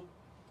you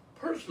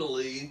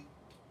personally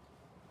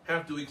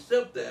have to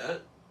accept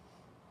that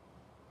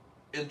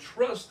and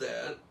trust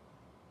that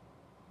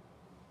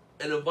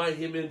and invite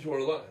him into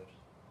our lives.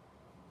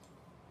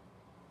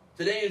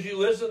 Today, as you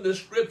listen, this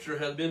scripture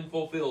has been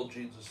fulfilled,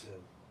 Jesus said.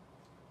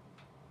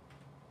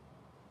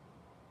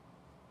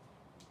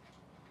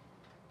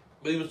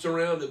 But he was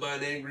surrounded by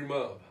an angry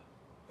mob.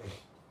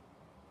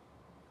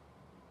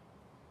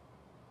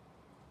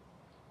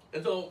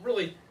 And so,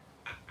 really,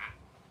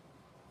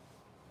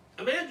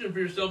 imagine for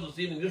yourself this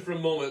evening, just for a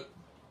moment,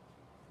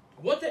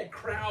 what that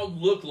crowd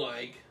looked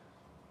like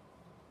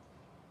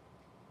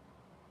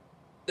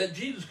that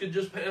Jesus could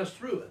just pass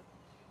through it.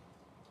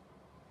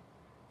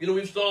 You know,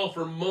 we saw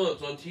for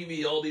months on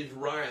TV all these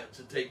riots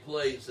that take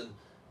place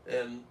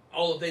and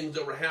all the things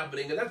that were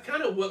happening. And that's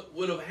kind of what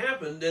would have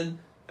happened. And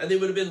they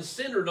would have been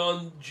centered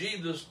on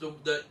Jesus,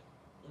 that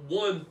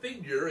one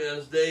figure,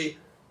 as they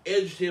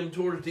edged him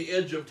towards the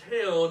edge of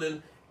town.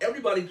 And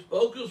everybody's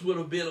focus would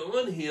have been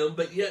on him.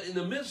 But yet in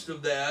the midst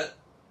of that,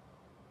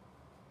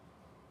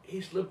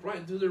 he slipped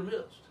right through their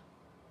midst.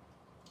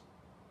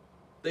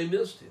 They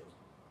missed him.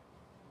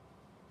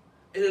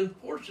 And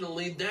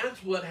unfortunately,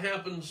 that's what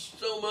happens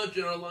so much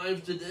in our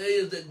lives today,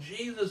 is that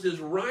Jesus is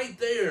right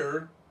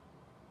there.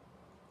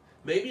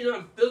 Maybe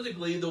not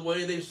physically the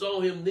way they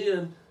saw him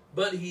then,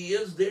 but he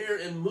is there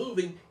and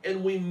moving,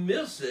 and we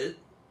miss it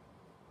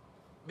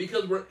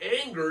because we're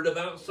angered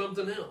about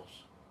something else.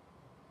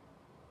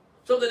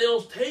 Something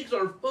else takes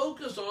our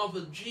focus off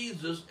of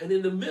Jesus, and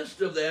in the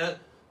midst of that,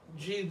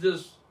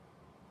 Jesus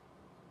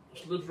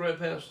slips right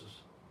past us.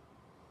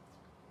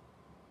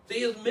 See,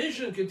 his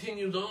mission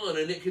continues on,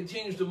 and it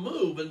continues to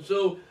move. And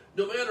so,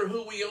 no matter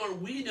who we are,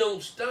 we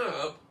don't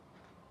stop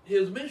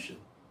his mission.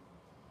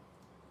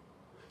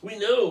 We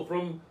know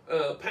from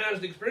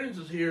past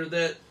experiences here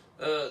that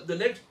the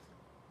next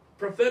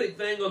prophetic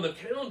thing on the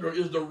calendar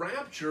is the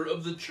rapture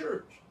of the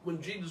church,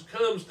 when Jesus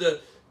comes to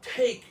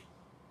take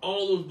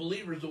all those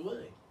believers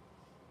away.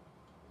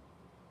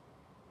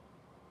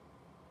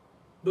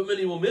 But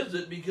many will miss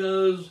it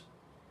because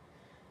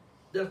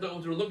that's not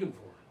what they're looking for.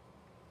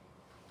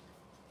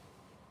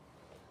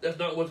 That's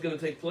not what's going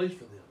to take place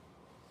for them.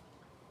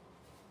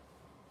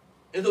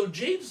 And so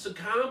Jesus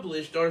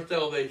accomplished our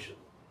salvation.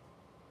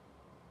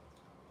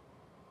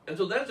 And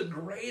so that's a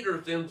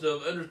greater sense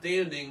of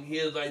understanding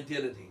his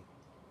identity,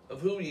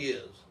 of who he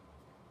is.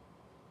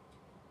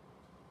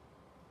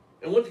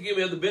 And once again,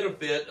 we have the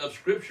benefit of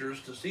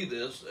scriptures to see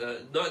this,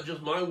 not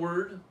just my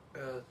word.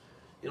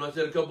 I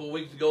said a couple of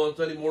weeks ago on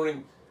Sunday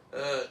morning,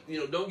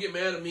 don't get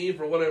mad at me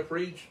for what I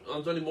preach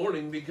on Sunday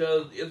morning,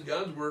 because it's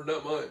God's word,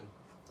 not mine.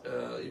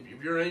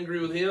 If you're angry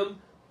with him,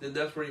 then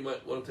that's where you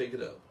might want to take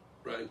it up,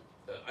 right?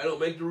 I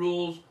don't make the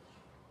rules.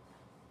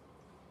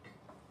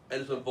 I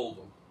just unfold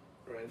them,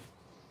 right?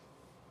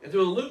 And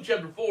so in Luke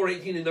chapter 4,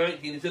 18 and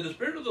 19, he said, "The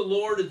Spirit of the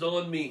Lord is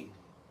on me,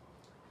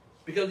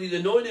 because he's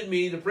anointed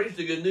me to preach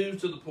the good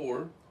news to the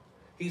poor.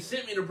 He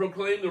sent me to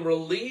proclaim the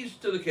release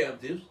to the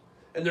captives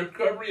and the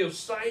recovery of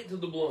sight to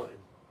the blind,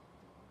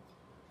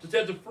 to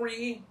set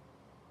free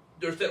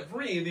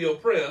the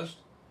oppressed,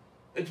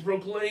 and to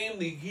proclaim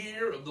the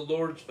year of the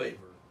Lord's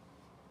favor."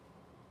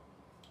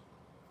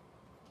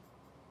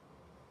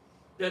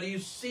 Now, do you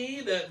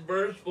see that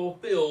verse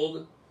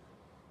fulfilled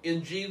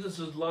in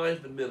Jesus'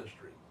 life and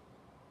ministry?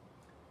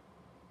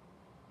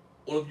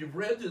 Well, if you've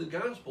read through the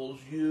Gospels,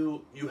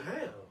 you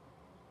have.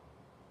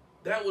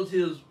 That was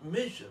his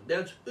mission.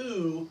 That's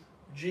who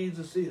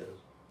Jesus is.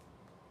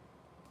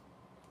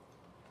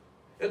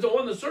 And so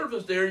on the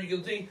surface there, you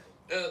can see,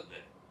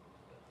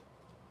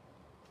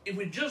 if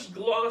we just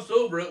gloss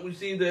over it, we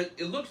see that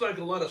it looks like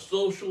a lot of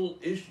social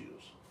issues.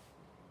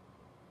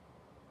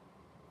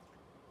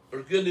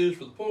 There's good news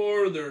for the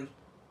poor, there's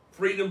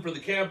freedom for the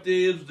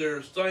captives,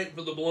 there's sight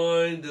for the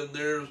blind, and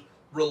there's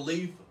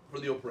relief for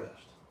the oppressed.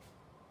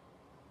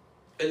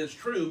 And it's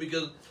true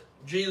because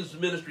Jesus'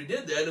 ministry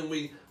did that, and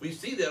we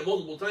see that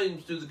multiple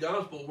times through the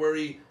gospel where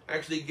he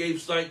actually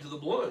gave sight to the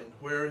blind,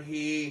 where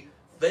he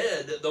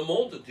fed the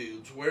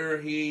multitudes, where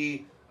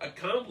he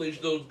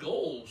accomplished those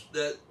goals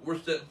that were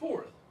set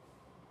forth.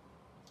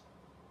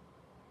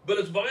 But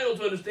it's vital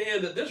to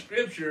understand that this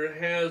scripture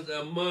has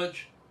a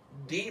much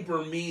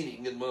deeper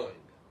meaning in mind.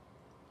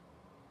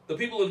 The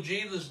people of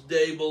Jesus'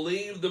 day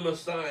believed the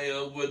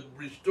Messiah would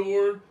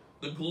restore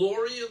the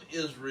glory of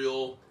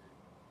Israel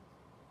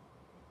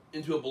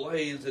into a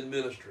blaze in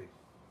ministry,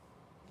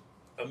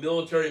 a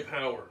military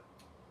power,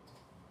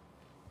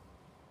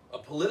 a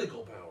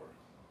political power.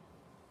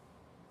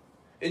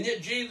 And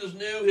yet Jesus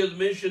knew his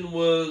mission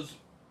was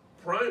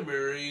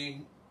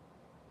primary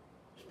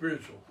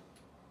spiritual.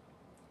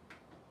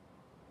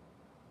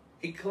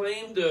 He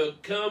claimed to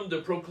come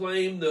to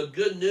proclaim the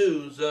good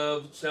news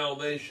of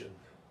salvation,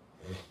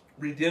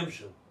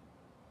 redemption,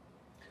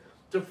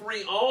 to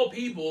free all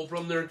people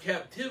from their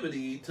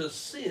captivity to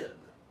sin,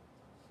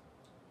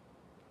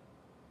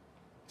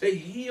 to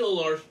heal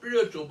our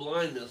spiritual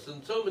blindness.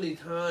 And so many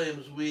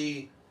times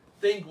we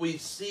think we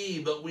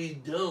see, but we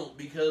don't,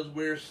 because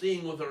we're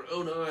seeing with our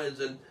own eyes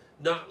and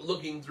not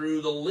looking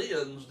through the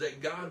lens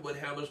that God would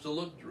have us to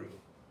look through.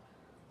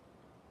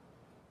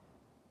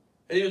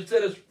 And he would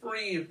set us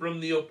free from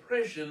the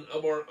oppression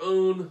of our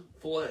own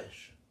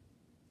flesh.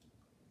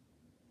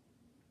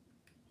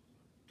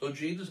 So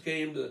Jesus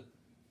came to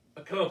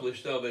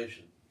accomplish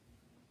salvation.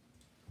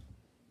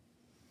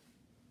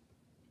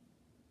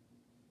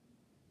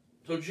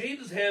 So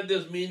Jesus had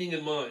this meaning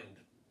in mind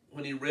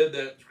when he read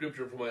that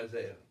scripture from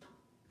Isaiah.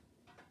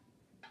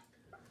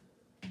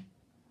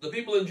 The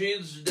people in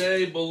Jesus'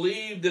 day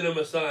believed in a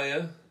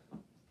Messiah.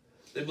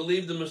 They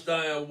believed the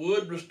Messiah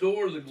would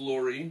restore the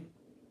glory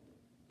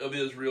of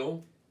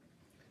Israel.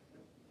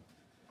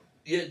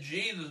 Yet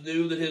Jesus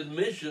knew that his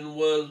mission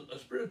was a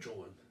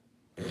spiritual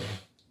one.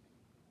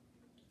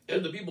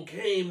 As the people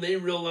came, they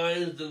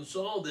realized and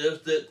saw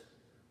this, that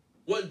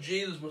what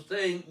Jesus was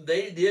saying,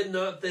 they did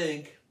not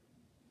think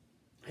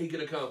he could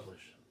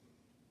accomplish.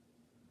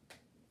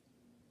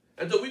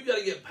 And so we've got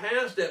to get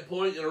past that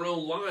point in our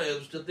own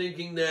lives to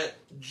thinking that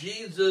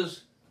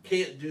Jesus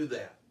can't do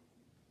that.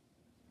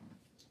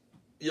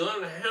 You know, I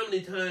don't know how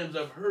many times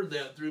I've heard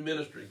that through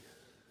ministry.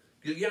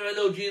 Yeah, I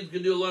know Jesus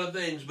can do a lot of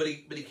things, but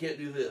he can't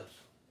do this.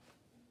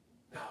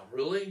 Oh,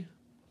 really?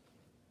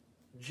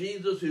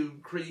 Jesus, who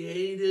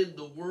created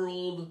the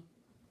world,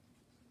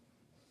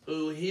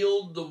 who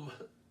healed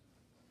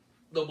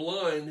the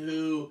blind,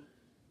 who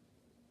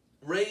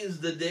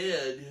raised the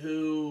dead,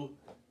 who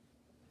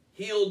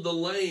healed the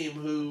lame,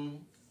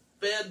 who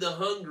fed the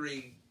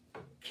hungry,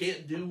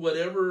 can't do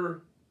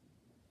whatever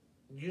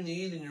you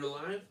need in your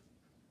life?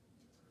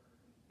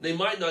 They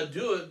might not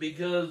do it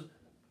because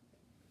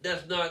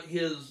that's not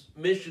his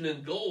mission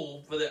and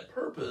goal for that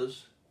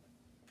purpose,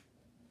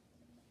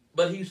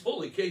 but he's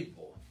fully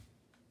capable.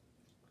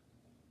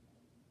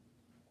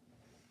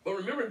 But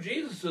remember,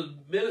 Jesus'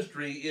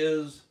 ministry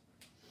is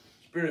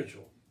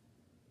spiritual.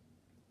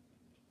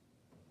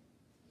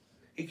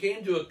 He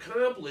came to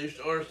accomplish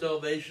our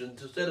salvation,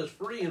 to set us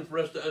free, and for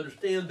us to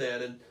understand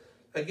that. And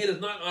again, it's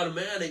not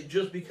automatic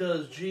just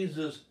because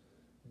Jesus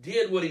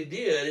did what he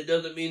did. It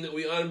doesn't mean that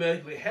we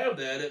automatically have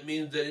that. It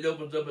means that it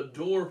opens up a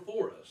door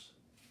for us.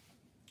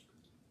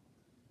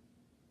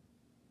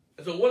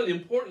 And so one of the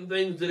important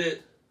things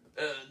that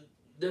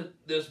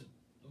this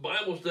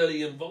Bible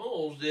study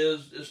involves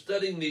is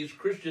studying these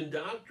Christian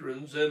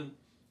doctrines and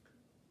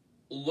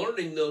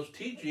learning those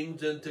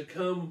teachings, and to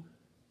come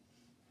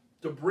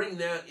to bring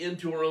that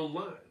into our own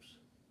lives.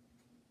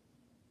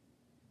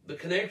 The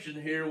connection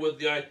here with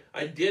the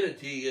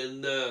identity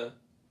and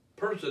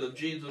person of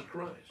Jesus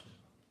Christ.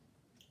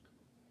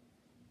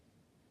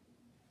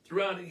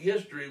 Throughout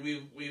history,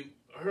 we've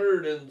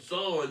heard and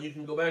saw, and you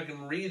can go back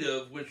and read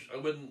of, which I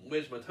wouldn't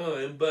waste my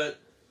time,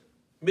 but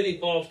many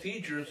false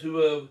teachers who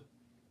have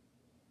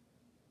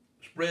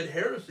spread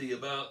heresy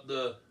about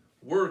the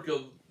work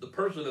of the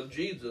person of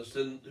Jesus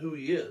and who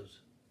he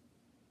is.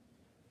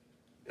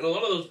 And a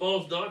lot of those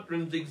false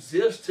doctrines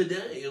exist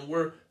today, and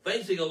we're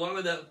facing a lot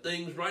of that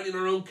things right in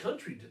our own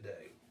country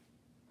today.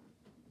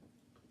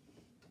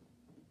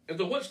 And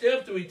so what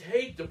steps do we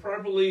take to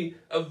properly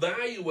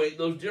evaluate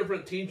those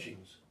different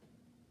teachings?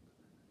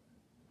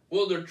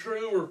 Well, they're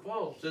true or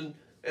false. And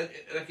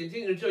I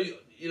continue to tell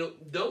you,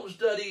 don't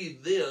study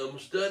them,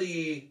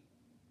 study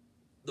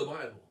the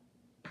Bible.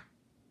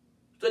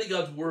 study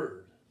God's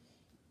Word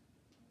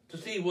to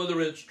see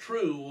whether it's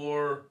true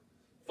or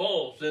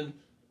false.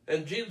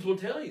 And Jesus will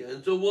tell you.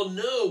 And so we'll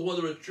know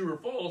whether it's true or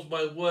false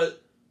by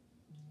what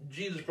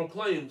Jesus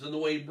proclaims and the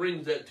way he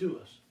brings that to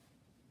us.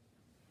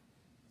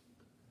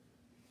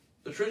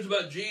 The truth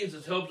about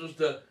Jesus helps us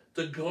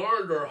to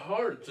guard our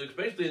hearts,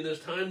 especially in this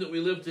time that we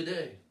live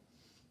today.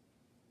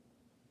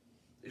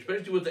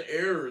 Especially with the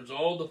errors,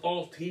 all the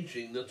false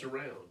teaching that's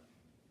around.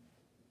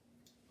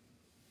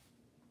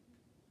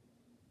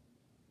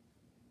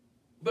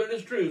 But it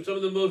is true, some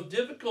of the most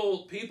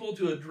difficult people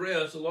to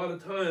address a lot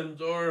of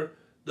times are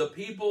the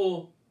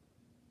people,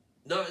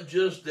 not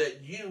just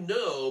that you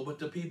know, but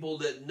the people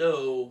that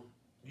know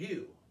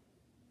you.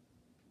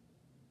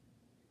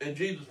 And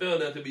Jesus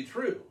found that to be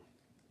true,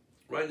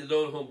 right in his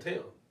own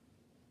hometown.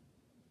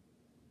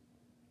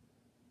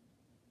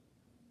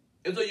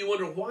 And so you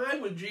wonder, why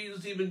would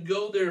Jesus even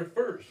go there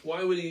first?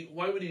 Why would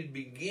he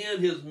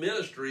begin his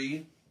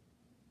ministry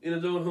in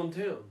his own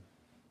hometown?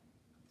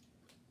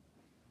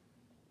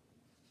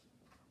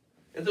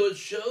 And so it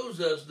shows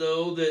us,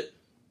 though, that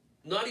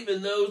not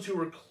even those who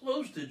were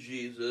close to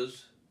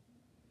Jesus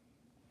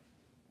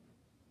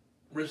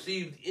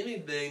received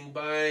anything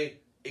by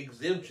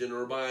exemption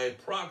or by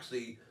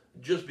proxy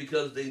just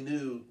because they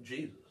knew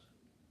Jesus.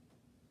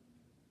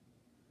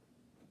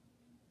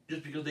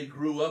 Just because they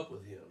grew up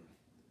with him.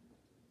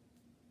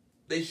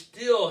 They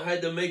still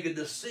had to make a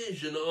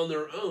decision on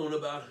their own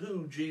about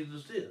who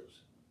Jesus is.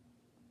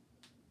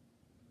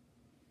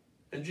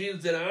 And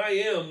Jesus said, I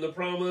am the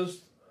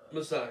promised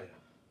Messiah.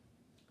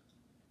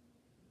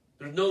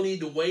 There's no need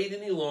to wait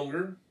any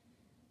longer.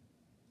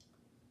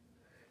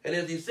 And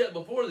as he said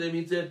before them,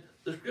 he said,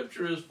 the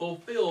scripture is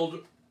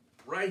fulfilled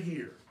right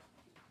here.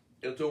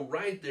 And so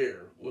right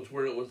there was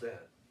where it was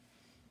at.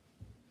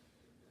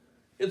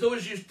 And so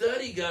as you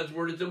study God's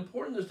Word, it's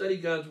important to study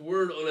God's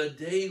Word on a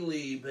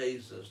daily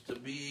basis, to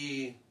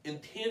be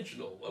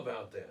intentional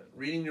about that.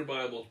 Reading your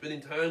Bible,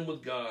 spending time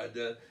with God,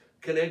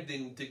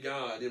 connecting to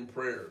God in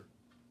prayer.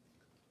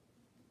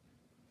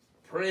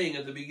 Praying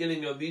at the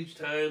beginning of each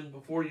time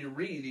before you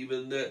read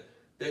even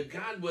that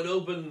God would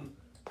open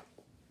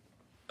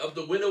up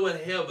the window in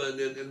heaven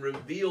and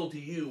reveal to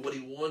you what he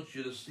wants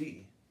you to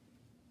see.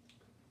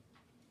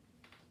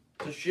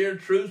 To share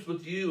truths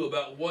with you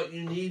about what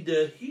you need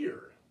to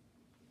hear.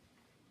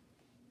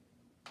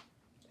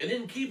 And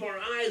then keep our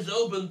eyes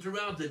open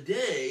throughout the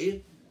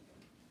day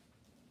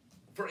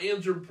for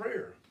answered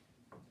prayer.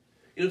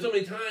 You know, so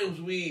many times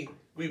we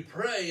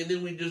pray and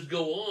then we just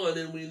go on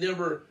and we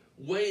never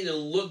wait and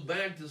look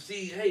back to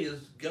see, hey,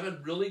 is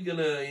God really going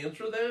to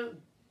answer that?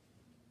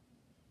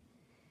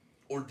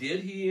 Or did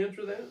he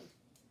answer that?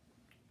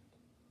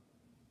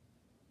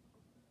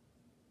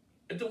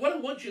 And so what I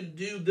want you to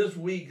do this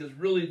week is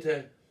really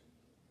to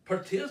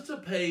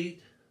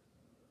participate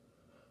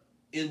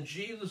in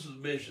Jesus'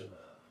 mission.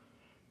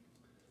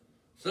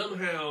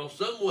 Somehow,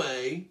 some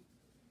way,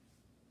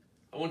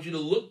 I want you to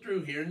look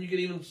through here, and you can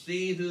even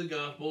see through the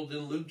Gospels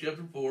in Luke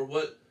chapter 4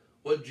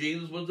 what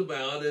Jesus was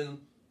about, and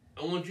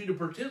I want you to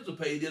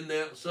participate in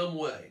that some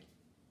way.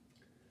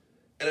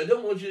 And I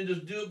don't want you to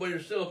just do it by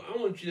yourself. I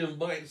want you to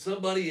invite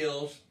somebody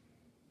else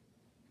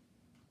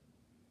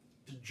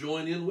to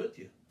join in with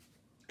you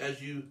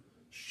as you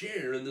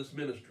share in this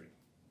ministry.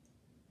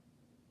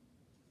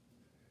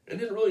 And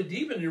then really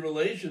deepen your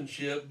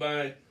relationship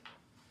by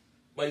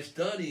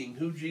studying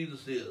who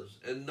Jesus is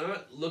and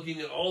not looking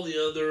at all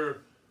the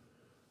other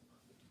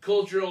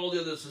culture, all the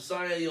other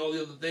society, all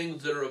the other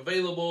things that are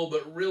available,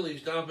 but really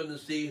stopping to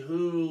see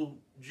who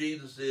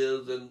Jesus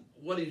is and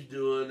what he's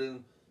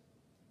doing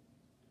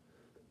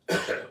and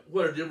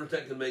what a difference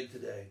that can make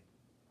today.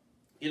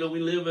 You know, we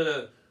live in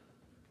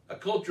a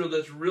culture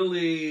that's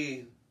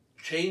really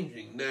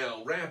changing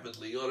now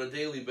rapidly on a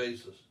daily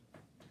basis.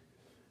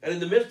 And in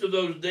the midst of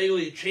those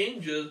daily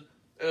changes,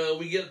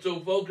 we get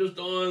so focused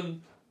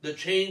on the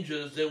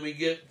changes and we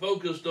get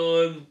focused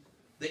on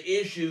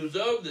the issues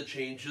of the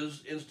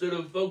changes instead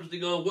of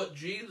focusing on what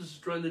Jesus is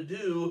trying to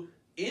do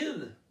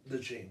in the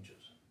changes.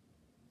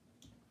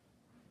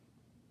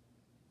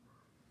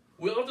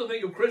 We often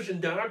think of Christian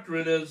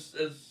doctrine as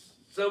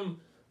some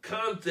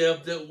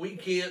concept that we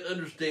can't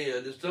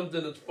understand. It's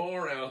something that's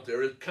far out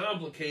there. It's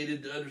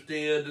complicated to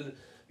understand, and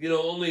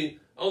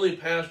only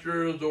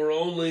pastors or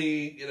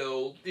only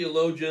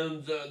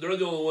theologians, they're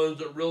the only ones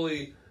that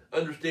really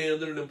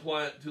understand it and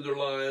apply it to their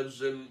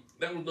lives. And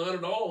that was not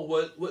at all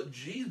what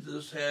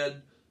Jesus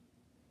had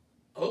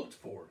hoped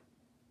for.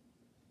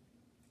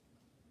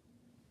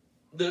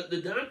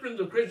 The doctrines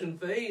of Christian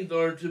faith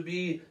are to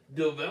be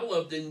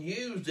developed and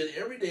used in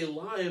everyday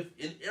life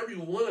in every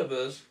one of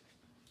us.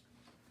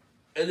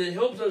 And it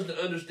helps us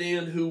to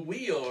understand who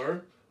we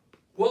are,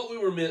 what we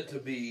were meant to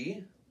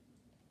be,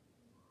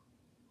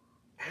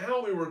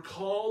 how we were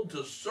called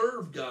to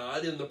serve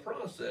God in the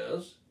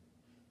process,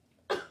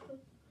 and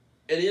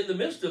in the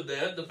midst of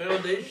that, the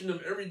foundation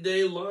of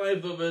everyday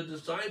life of a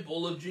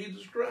disciple of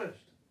Jesus Christ.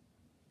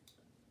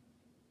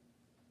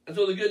 And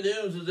so the good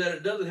news is that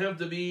it doesn't have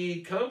to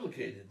be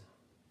complicated.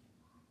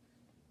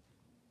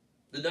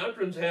 The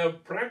doctrines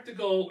have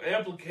practical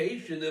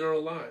application in our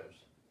lives.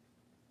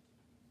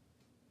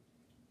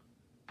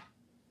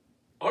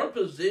 Our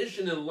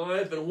position in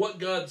life and what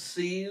God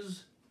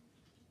sees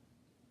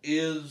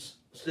is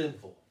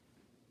sinful.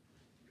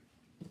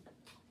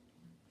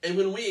 And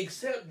when we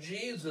accept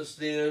Jesus,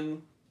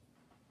 then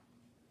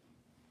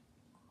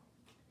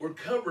we're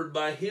covered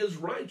by his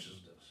righteousness.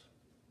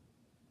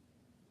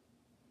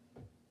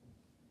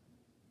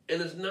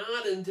 And it's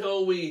not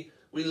until we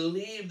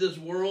leave this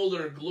world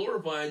and are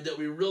glorified that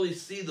we really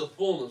see the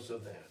fullness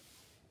of that.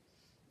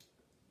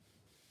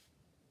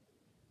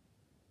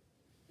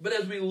 But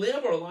as we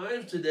live our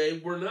lives today,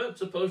 we're not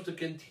supposed to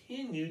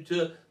continue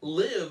to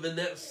live in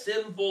that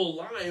sinful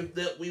life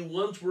that we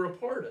once were a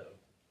part of.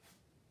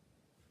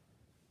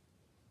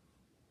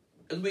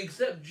 As we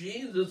accept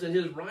Jesus and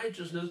his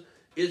righteousness,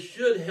 it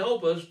should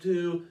help us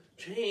to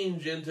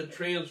change and to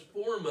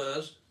transform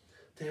us,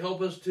 to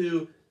help us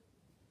to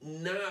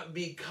not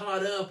be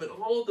caught up in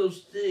all of those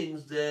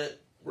things that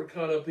we're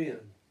caught up in.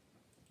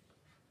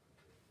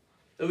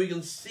 That we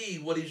can see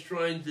what he's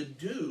trying to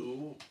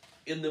do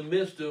in the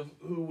midst of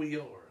who we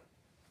are.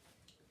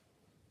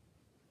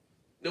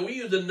 Now, we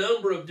use a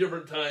number of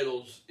different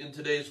titles in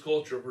today's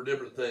culture for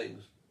different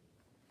things.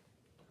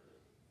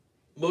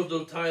 Most of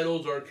those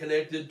titles are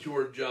connected to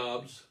our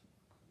jobs,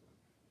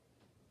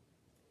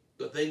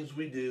 the things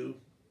we do.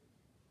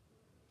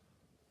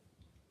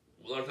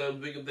 A lot of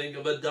times we can think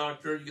of a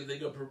doctor, you can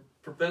think of a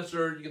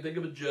professor, you can think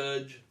of a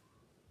judge.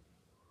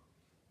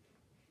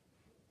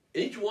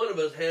 Each one of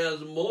us has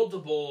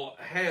multiple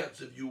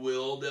hats, if you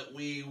will, that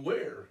we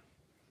wear.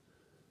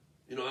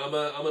 You know, I'm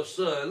a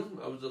son.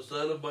 I was the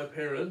son of my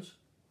parents.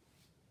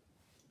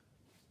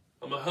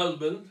 I'm a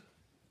husband.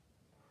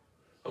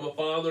 I'm a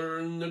father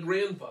and a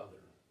grandfather.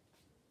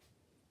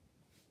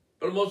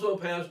 But I'm also a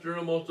pastor.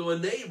 I'm also a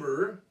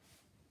neighbor.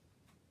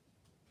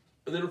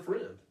 And then a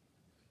friend.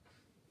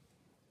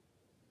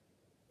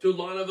 To a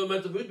lot of them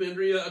at the food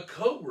pantry, a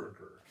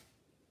co-worker.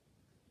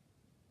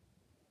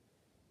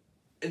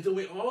 And so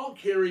we all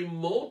carry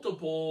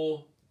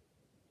multiple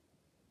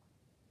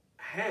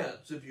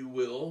hats, if you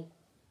will,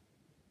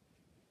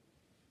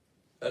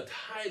 a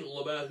title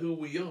about who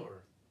we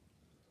are.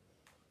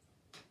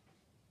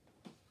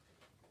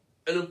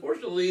 And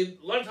unfortunately,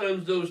 a lot of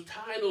times those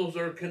titles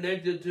are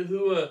connected to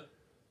who a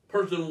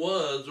person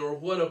was or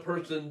what a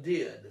person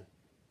did.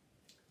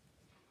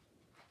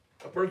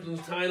 A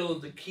person's title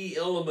is the key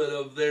element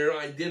of their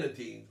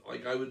identity,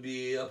 like I would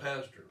be a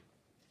pastor.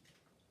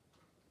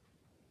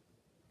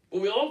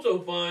 But we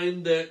also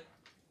find that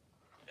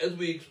as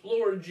we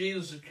explore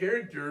Jesus'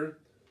 character,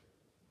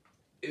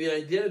 the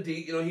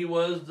identity, you know, he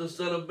was the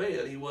Son of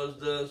Man. He was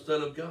the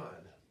Son of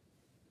God.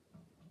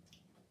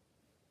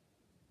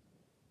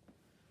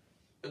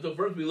 And so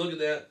first we look at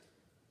that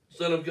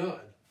Son of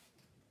God.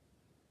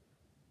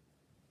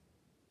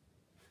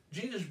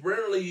 Jesus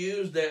rarely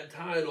used that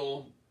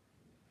title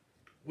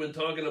when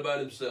talking about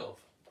himself.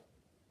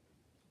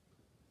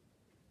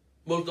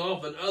 Most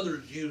often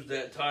others use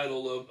that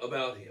title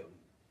about him.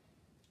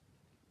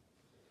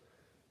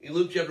 In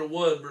Luke chapter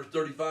 1, verse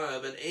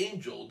 35, an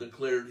angel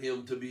declared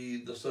him to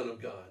be the Son of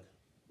God.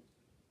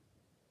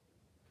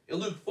 In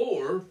Luke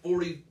 4,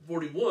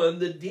 41,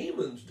 the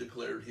demons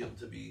declared him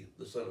to be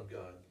the Son of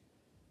God.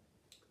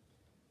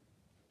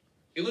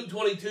 In Luke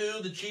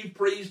 22, the chief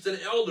priests and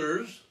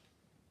elders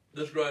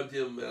described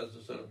him as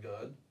the Son of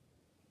God.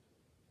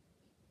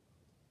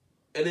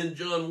 And in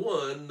John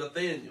 1,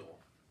 Nathanael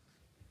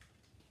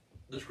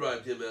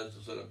described him as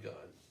the Son of God.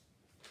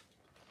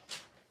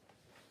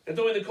 And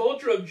so in the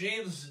culture of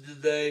Jesus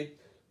today,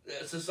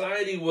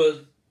 society was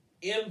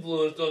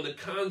influenced on the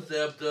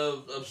concept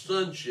of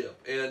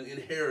sonship and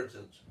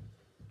inheritance.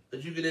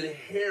 That you could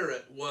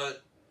inherit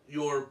what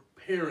your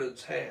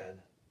parents had.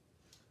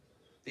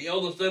 The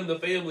eldest son of the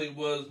family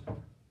was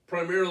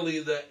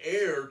primarily the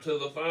heir to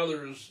the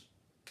father's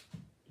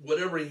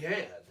whatever he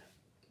had.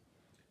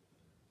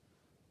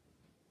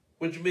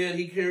 Which meant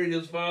he carried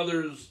his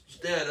father's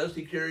status,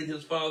 he carried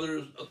his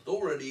father's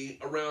authority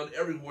around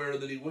everywhere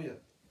that he went.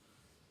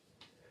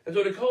 And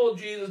so to call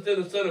Jesus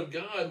then the Son of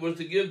God was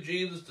to give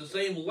Jesus the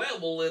same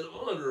level and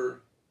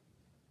honor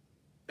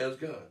as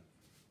God.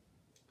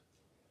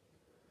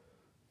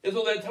 And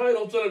so that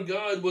title, Son of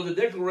God, was a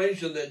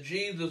declaration that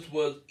Jesus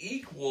was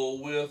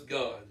equal with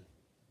God.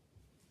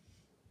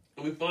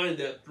 And we find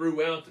that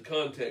throughout the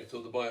context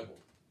of the Bible.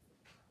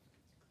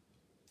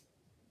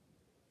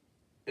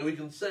 And we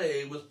can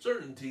say with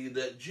certainty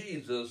that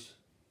Jesus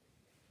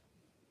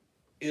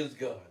is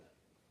God.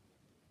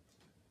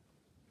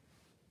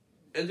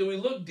 And then we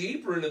look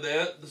deeper into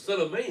that, the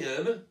Son of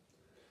Man,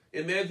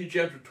 in Matthew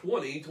chapter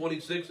 20,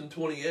 26 and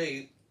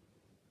 28,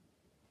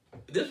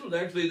 this was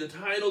actually the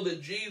title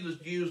that Jesus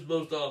used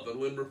most often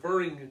when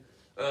referring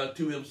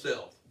to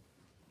himself.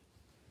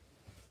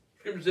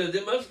 Scripture says,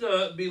 it must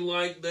not be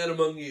like that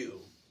among you.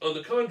 On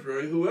the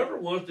contrary, whoever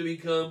wants to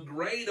become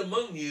great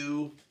among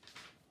you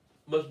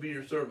must be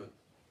your servant.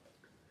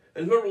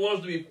 And whoever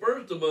wants to be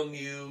first among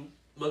you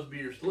must be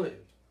your slave.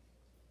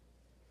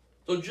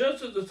 So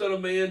just as the Son of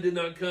Man did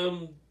not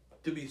come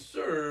to be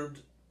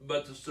served,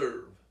 but to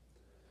serve,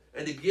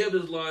 and to give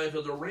his life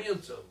as a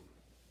ransom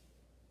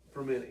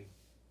for many.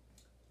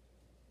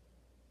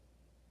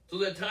 So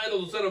that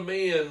title, the Son of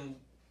Man,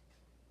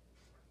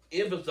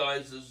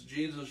 emphasizes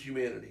Jesus'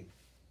 humanity.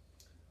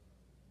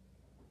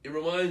 It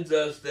reminds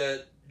us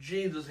that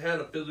Jesus had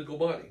a physical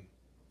body,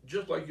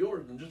 just like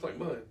yours and just like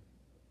mine.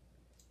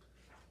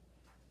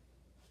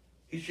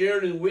 He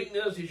shared in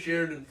weakness, he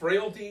shared in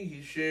frailty,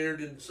 he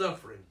shared in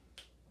suffering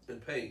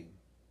and pain.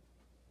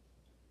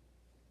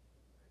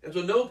 And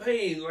so no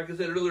pain, like I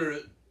said earlier,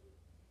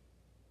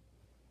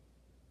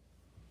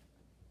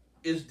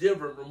 is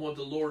different from what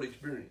the Lord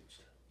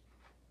experienced.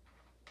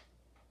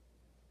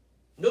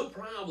 No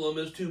problem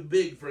is too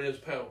big for his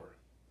power.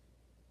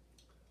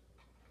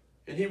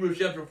 In Hebrews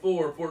chapter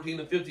 4, 14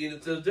 and 15,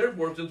 it says,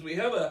 therefore, since we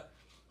have a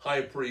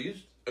high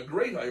priest, a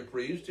great high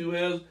priest, who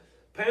has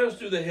passed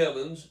through the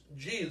heavens,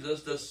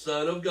 Jesus, the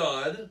Son of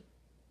God,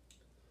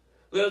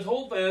 let us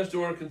hold fast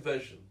to our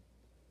confession.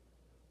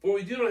 For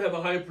we do not have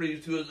a high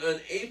priest who is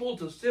unable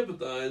to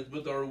sympathize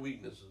with our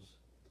weaknesses,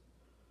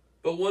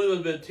 but one who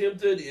has been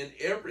tempted in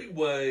every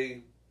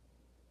way,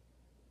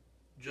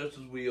 just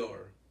as we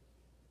are,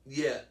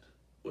 yet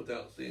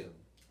without sin.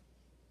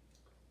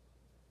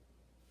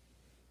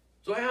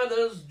 So how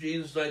does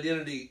Jesus'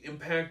 identity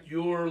impact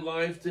your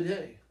life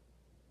today?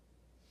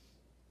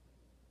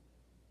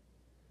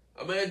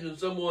 Imagine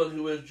someone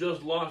who has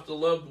just lost a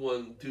loved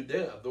one to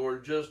death, or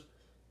just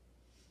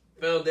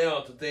found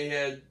out that they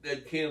had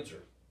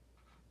cancer,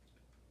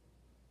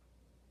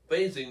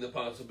 facing the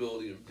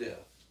possibility of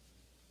death.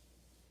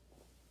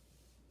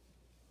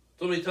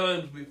 So many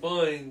times we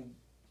find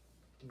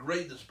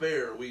great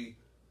despair. We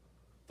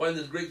find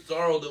this great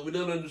sorrow that we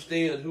don't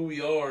understand who we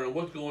are and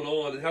what's going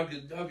on, and how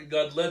could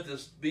God let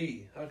this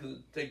be? How could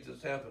it take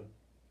this happen?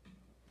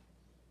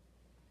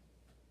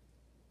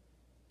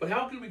 But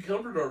how can we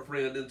comfort our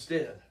friend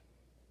instead?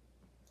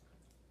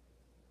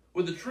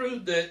 With the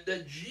truth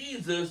that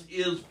Jesus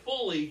is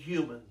fully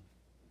human.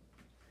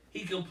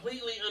 He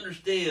completely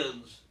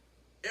understands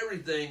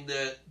everything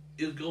that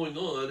is going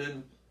on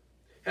and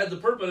has a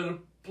purpose and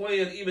a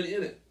plan even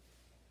in it.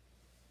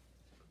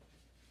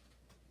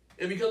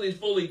 And because he's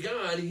fully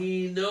God,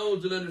 he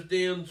knows and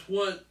understands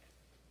what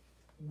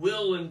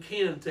will and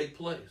can take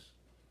place.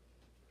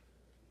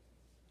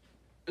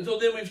 And so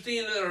then we've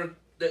seen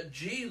that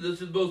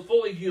Jesus is both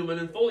fully human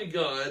and fully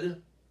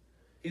God.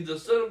 He's the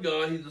Son of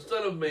God. He's the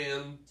Son of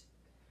Man.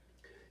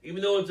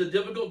 Even though it's a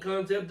difficult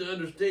concept to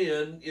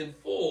understand in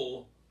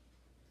full,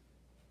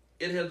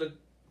 it has a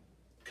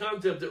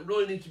concept that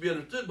really needs to be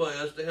understood by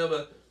us to have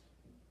a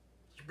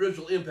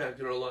spiritual impact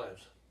in our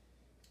lives.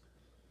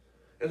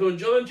 And so in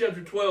John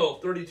chapter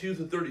 12, 32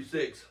 to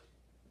 36,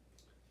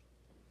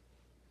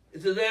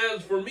 it says,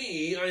 as for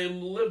me, I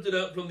am lifted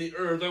up from the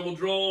earth. I will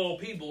draw all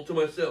people to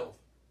myself.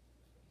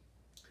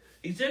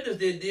 He said this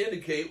to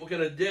indicate what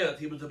kind of death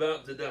he was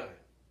about to die.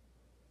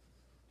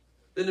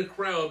 Then the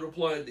crowd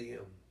replied to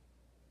him,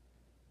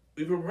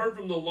 we've heard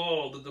from the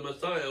law that the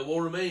Messiah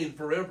will remain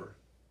forever.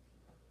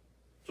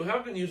 So how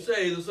can you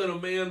say the Son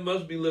of Man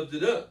must be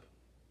lifted up?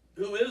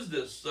 Who is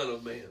this Son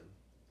of Man?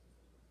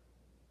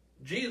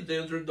 Jesus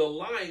answered, the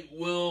light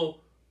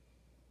will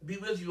be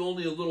with you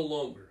only a little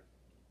longer.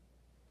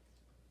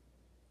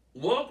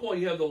 Walk while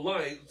you have the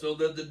light so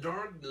that the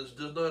darkness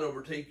does not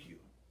overtake you.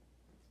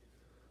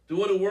 The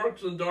one who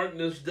works in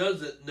darkness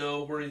doesn't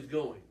know where he's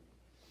going.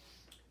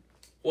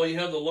 While you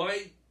have the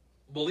light,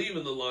 believe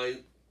in the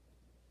light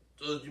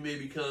so that you may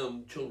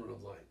become children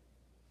of light.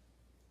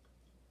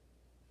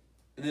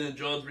 And then in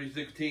John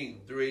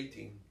 3:16 through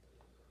 18,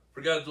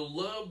 for God so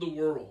loved the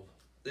world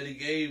that he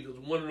gave his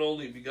one and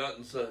only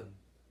begotten Son,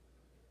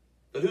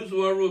 that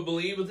whosoever would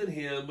believeth in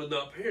him would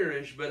not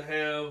perish, but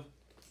have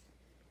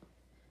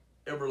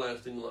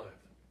everlasting life.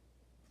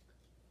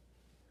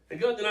 And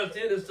God did not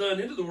send his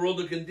Son into the world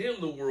to condemn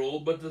the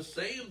world, but to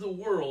save the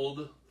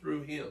world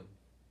through him.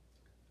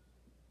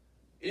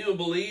 Anyone who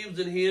believes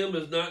in him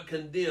is not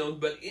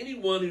condemned, but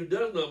anyone who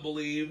does not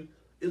believe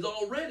is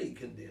already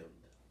condemned,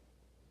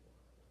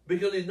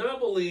 because he's not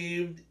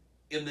believed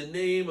in the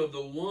name of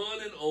the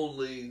one and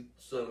only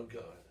Son of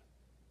God.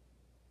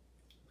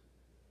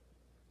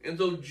 And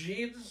so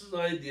Jesus'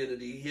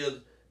 identity,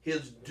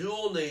 his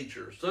dual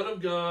nature, Son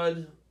of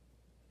God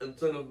and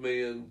Son of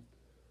Man,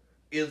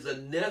 is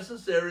a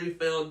necessary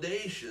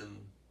foundation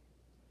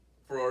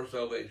for our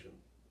salvation.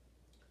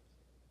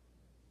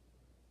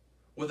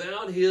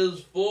 Without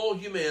his full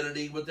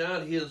humanity,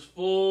 without his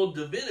full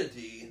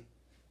divinity,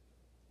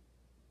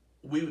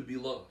 we would be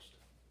lost.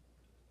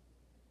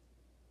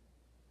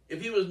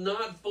 If he was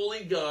not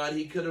fully God,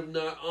 he could have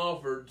not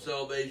offered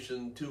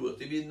salvation to us.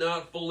 If he's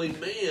not fully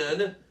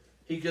man,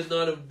 he could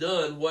not have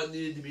done what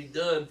needed to be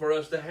done for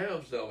us to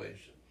have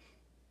salvation.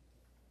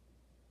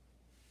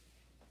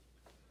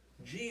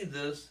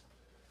 Jesus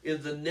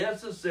is a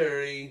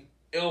necessary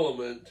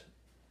element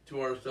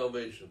to our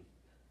salvation.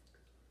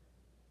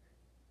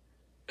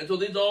 And so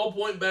these all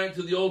point back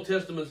to the Old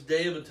Testament's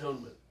Day of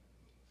Atonement.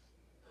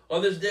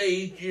 On this day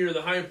each year,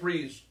 the high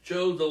priest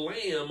chose a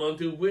lamb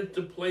unto which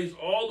to place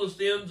all the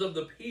sins of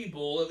the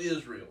people of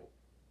Israel.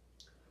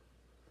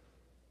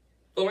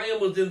 The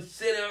lamb was then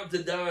sent out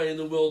to die in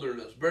the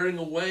wilderness, bearing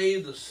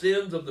away the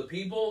sins of the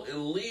people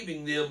and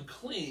leaving them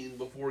clean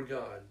before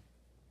God.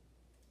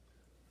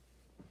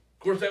 Of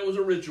course, that was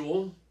a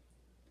ritual.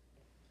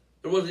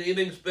 There wasn't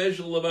anything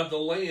special about the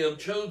lamb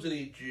chosen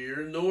each year,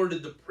 nor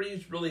did the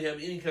priest really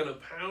have any kind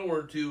of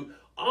power to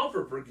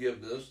offer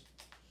forgiveness.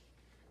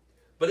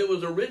 But it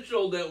was a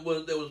ritual that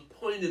was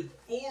pointed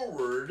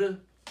forward,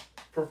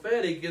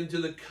 prophetic, into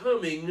the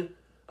coming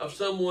of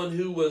someone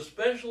who was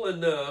special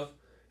enough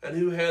and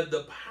who had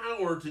the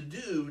power to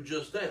do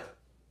just that.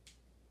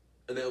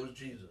 And that was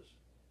Jesus.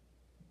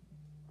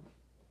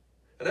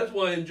 And that's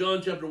why in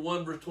John chapter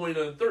 1, verse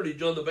 29 and 30,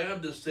 John the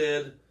Baptist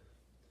said,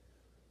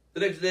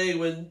 the next day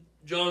when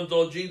John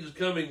saw Jesus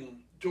coming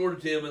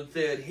towards him and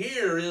said,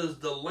 "Here is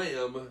the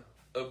Lamb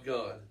of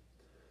God,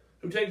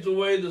 who takes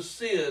away the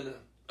sin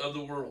of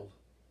the world.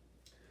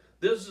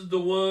 This is the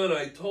one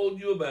I told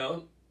you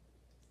about.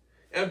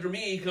 After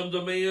me comes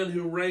a man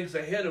who ranks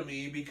ahead of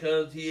me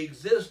because he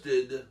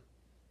existed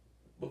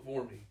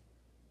before me."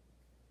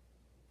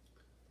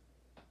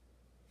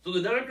 So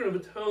the doctrine of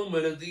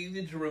atonement is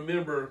easy to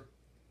remember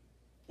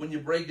when you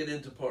break it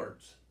into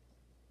parts.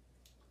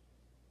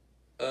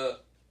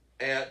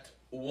 At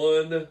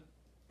one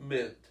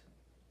mint,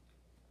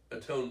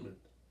 atonement.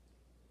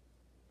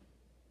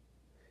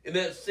 In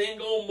that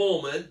single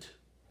moment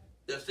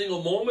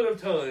of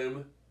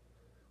time,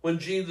 when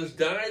Jesus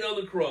died on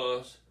the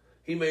cross,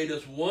 he made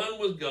us one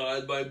with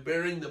God by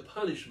bearing the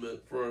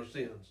punishment for our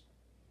sins.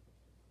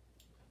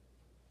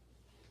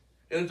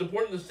 And it's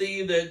important to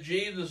see that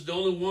Jesus is the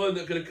only one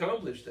that could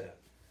accomplish that.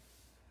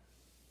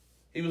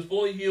 He was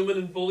fully human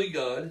and fully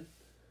God.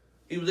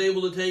 He was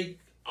able to take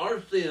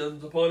our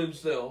sins upon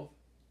himself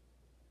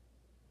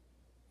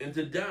and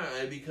to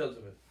die because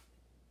of it.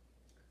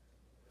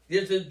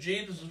 Yet since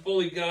Jesus is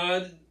fully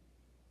God,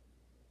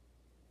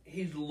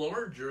 he's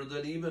larger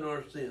than even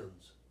our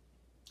sins.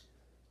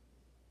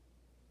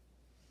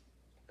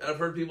 And I've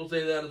heard people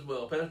say that as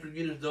well. "Pastor,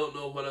 you just don't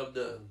know what I've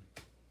done."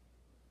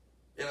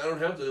 And I don't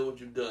have to know what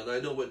you've done. I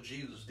know what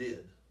Jesus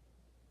did.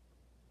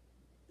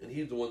 And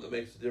he's the one that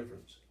makes the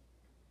difference.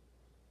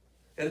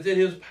 And it's in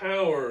his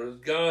power, as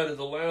God has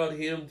allowed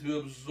him to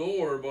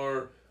absorb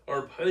our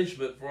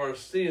punishment for our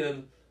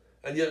sin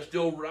and yet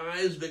still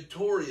rise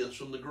victorious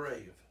from the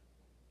grave.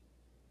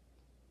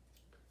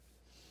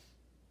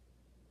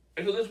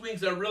 And so this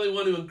week, I really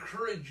want to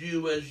encourage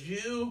you as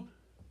you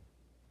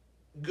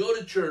go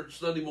to church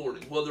Sunday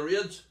morning, whether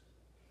it's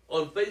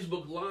on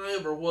Facebook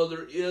Live or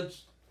whether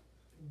it's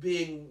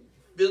being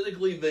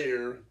physically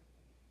there,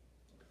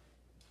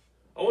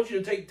 I want you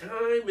to take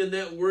time in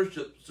that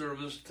worship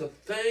service to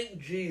thank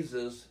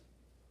Jesus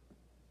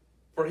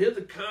for his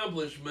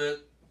accomplishment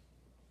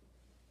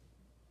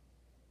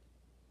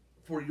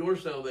for your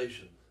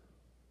salvation.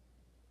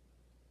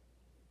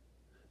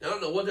 Now, I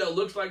don't know what that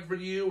looks like for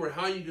you or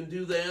how you can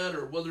do that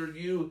or whether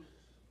you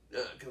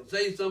can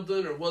say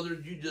something or whether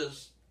you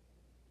just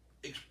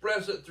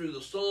express it through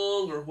the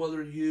song or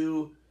whether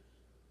you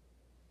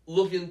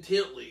look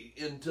intently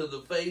into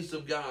the face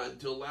of God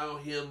to allow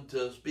him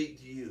to speak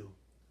to you.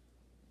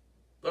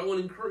 But I want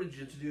to encourage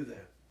you to do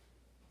that.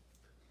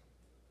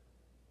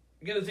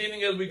 Again, this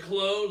evening as we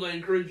close, I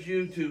encourage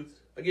you to,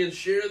 again,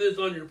 share this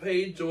on your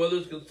page so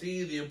others can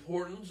see the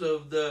importance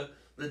of the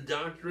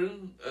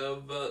doctrine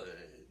of the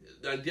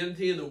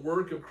identity and the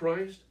work of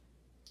Christ.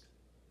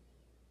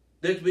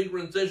 Next week we're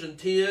in session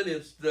 10.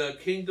 It's the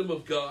kingdom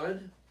of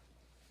God.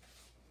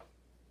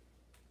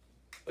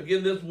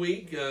 Again, this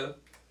week,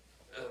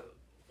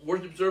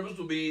 worship service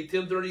will be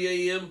 10:30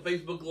 a.m.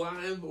 Facebook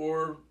Live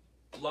or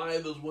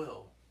live as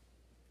well.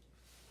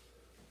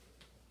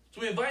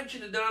 So we invite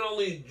you to not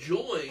only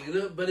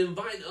join, but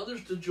invite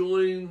others to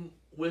join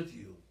with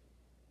you.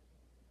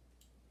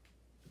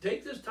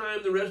 Take this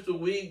time the rest of the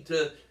week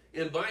to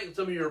invite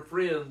some of your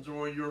friends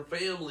or your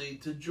family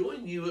to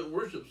join you at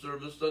worship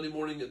service Sunday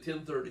morning at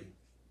 10:30.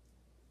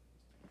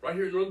 Right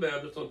here at Northern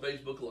Baptist on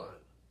Facebook Live.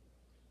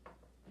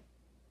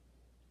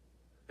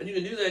 And you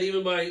can do that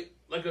even by,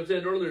 like I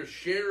said earlier,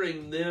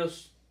 sharing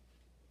this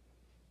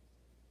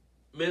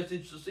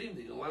message this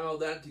evening. Allow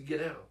that to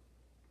get out.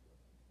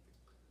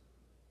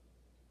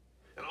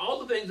 And all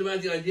the things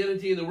about the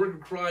identity and the work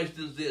of Christ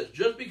is this.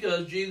 Just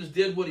because Jesus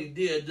did what he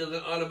did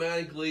doesn't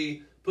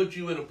automatically put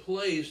you in a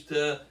place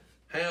to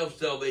have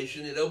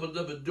salvation. It opens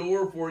up a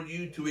door for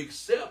you to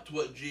accept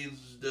what Jesus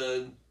has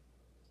done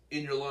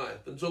in your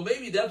life. And so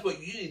maybe that's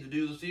what you need to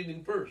do this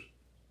evening first.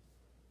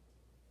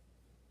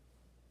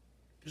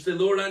 You say,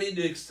 "Lord, I need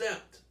to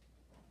accept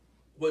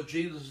what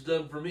Jesus has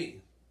done for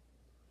me.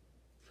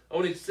 I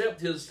want to accept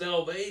his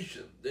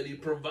salvation that he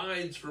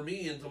provides for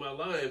me into my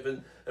life."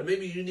 And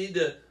maybe you need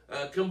to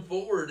come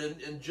forward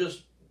and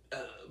just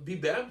be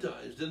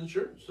baptized in the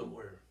church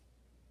somewhere.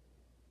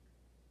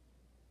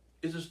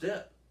 It's a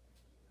step.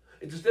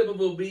 It's a step of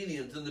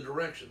obedience in the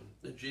direction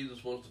that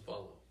Jesus wants to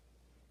follow.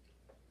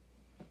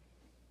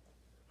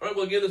 All right. right,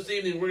 well, again, this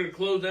evening, we're going to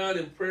close out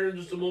in prayer in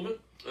just a moment.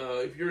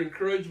 If you're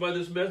encouraged by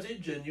this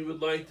message and you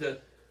would like to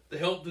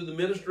help through the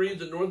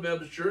ministries at North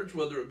Baptist Church,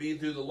 whether it be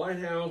through the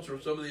Lighthouse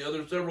or some of the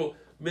other several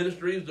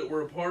ministries that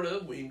we're a part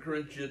of, we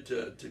encourage you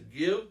to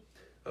give.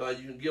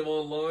 You can give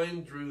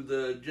online through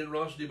the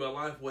Generosity by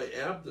Lifeway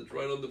app that's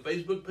right on the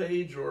Facebook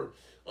page or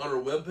on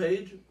our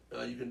webpage.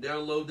 You can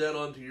download that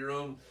onto your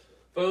own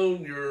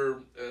phone,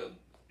 your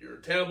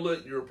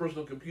tablet, your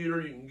personal computer.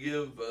 You can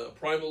give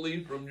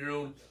privately from your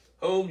own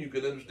home. You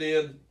can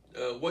understand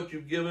what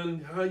you've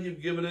given, how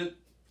you've given it.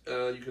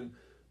 You can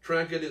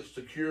track it. It's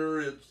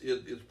secure.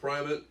 It's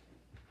private.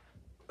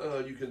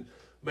 You can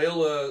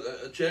mail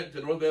a check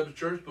to North Baptist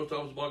Church, Post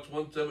Office Box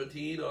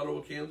 117,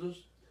 Ottawa, Kansas,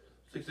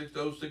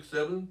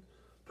 66067.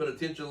 Put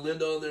attention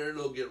Linda on there, and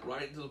it'll get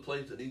right to the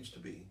place it needs to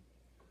be.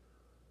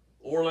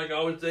 Or, like I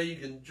always say, you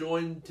can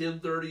join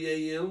 10:30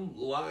 a.m.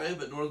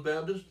 live at North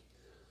Baptist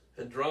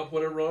and drop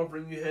whatever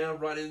offering you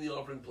have right in the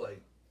offering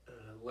plate.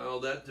 Allow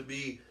that to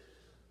be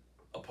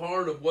a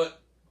part of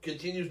what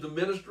continues the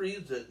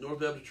ministries at North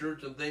Baptist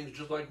Church and things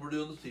just like we're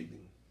doing this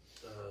evening,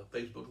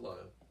 Facebook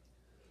Live.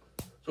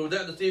 So with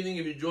that this evening,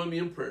 if you join me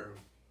in prayer.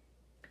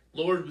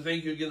 Lord, we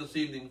thank you again this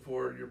evening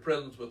for your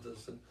presence with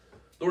us. And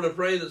Lord, I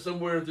pray that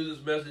somewhere through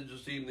this message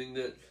this evening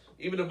that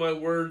even if my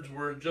words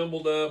were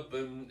jumbled up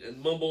and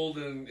mumbled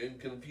and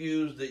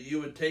confused, that you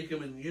would take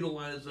them and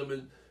utilize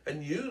them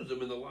and use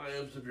them in the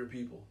lives of your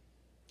people.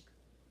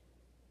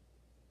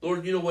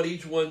 Lord, you know what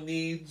each one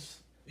needs.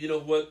 You know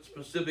what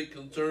specific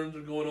concerns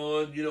are going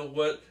on. You know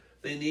what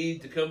they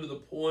need to come to the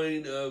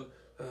point of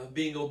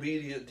being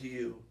obedient to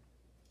you.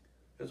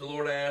 And so,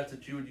 Lord, I ask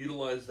that you would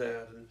utilize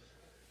that. And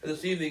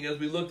this evening, as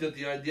we looked at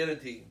the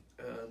identity,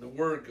 the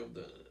work of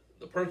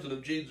the person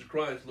of Jesus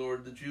Christ,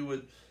 Lord, that you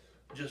would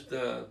just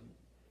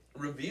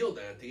reveal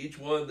that to each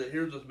one that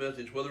hears this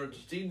message, whether it's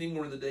this evening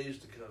or in the days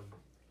to come.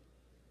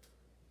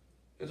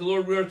 And so,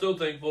 Lord, we are so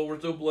thankful. We're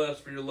so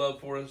blessed for your love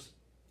for us.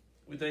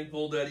 We're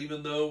thankful that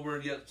even though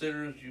we're yet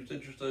sinners, you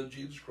sent your Son,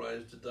 Jesus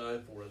Christ, to die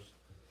for us,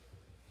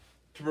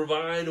 to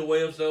provide a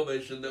way of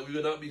salvation that we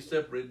would not be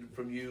separated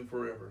from you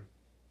forever.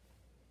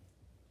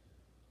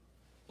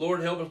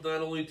 Lord, help us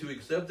not only to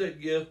accept that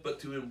gift,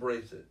 but to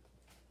embrace it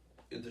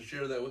and to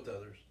share that with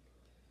others.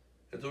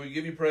 And so we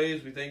give you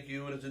praise, we thank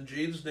you, and it's in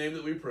Jesus' name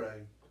that we pray.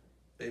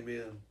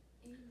 Amen.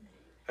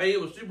 Hey, it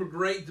was super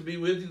great to be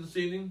with you this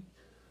evening.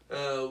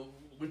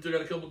 We still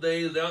got a couple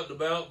days out and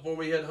about before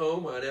we head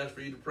home. I'd ask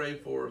for you to pray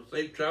for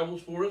safe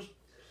travels for us.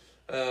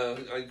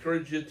 I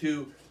encourage you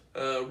to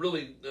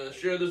really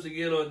share this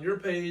again on your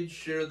page.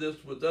 Share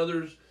this with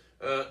others.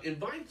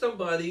 Invite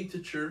somebody to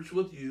church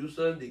with you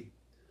Sunday.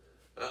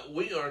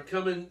 We are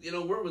coming,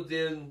 we're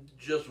within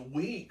just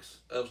weeks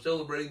of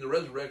celebrating the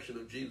resurrection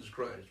of Jesus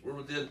Christ. We're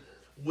within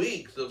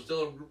weeks of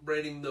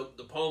celebrating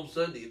the Palm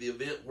Sunday, the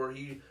event where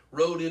he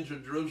rode into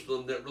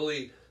Jerusalem that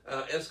really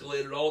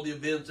escalated all the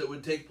events that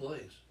would take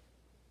place.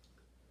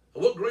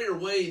 And what greater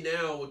way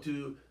now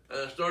to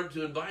start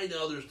to invite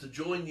others to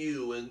join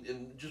you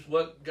in just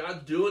what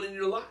God's doing in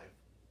your life,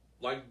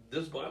 like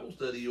this Bible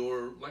study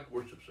or like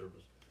worship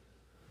service.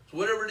 So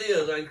whatever it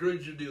is, I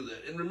encourage you to do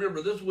that. And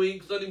remember, this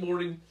week, Sunday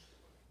morning,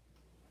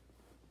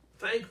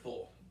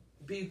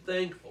 be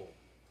thankful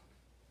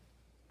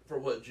for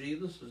what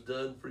Jesus has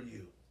done for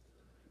you.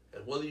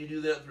 And whether you do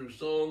that through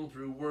song,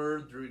 through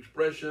word, through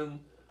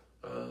expression,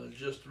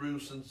 just through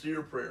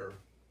sincere prayer,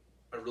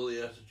 I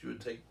really ask that you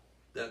would take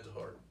that to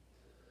heart.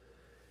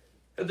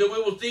 And then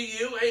we will see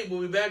you. Hey,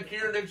 we'll be back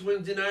here next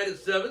Wednesday night at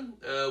 7.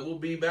 We'll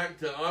be back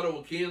to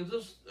Ottawa,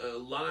 Kansas,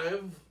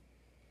 live.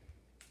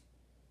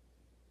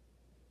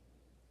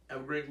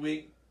 Have a great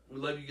week. We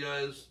love you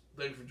guys.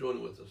 Thanks for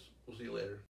joining with us. We'll see you later.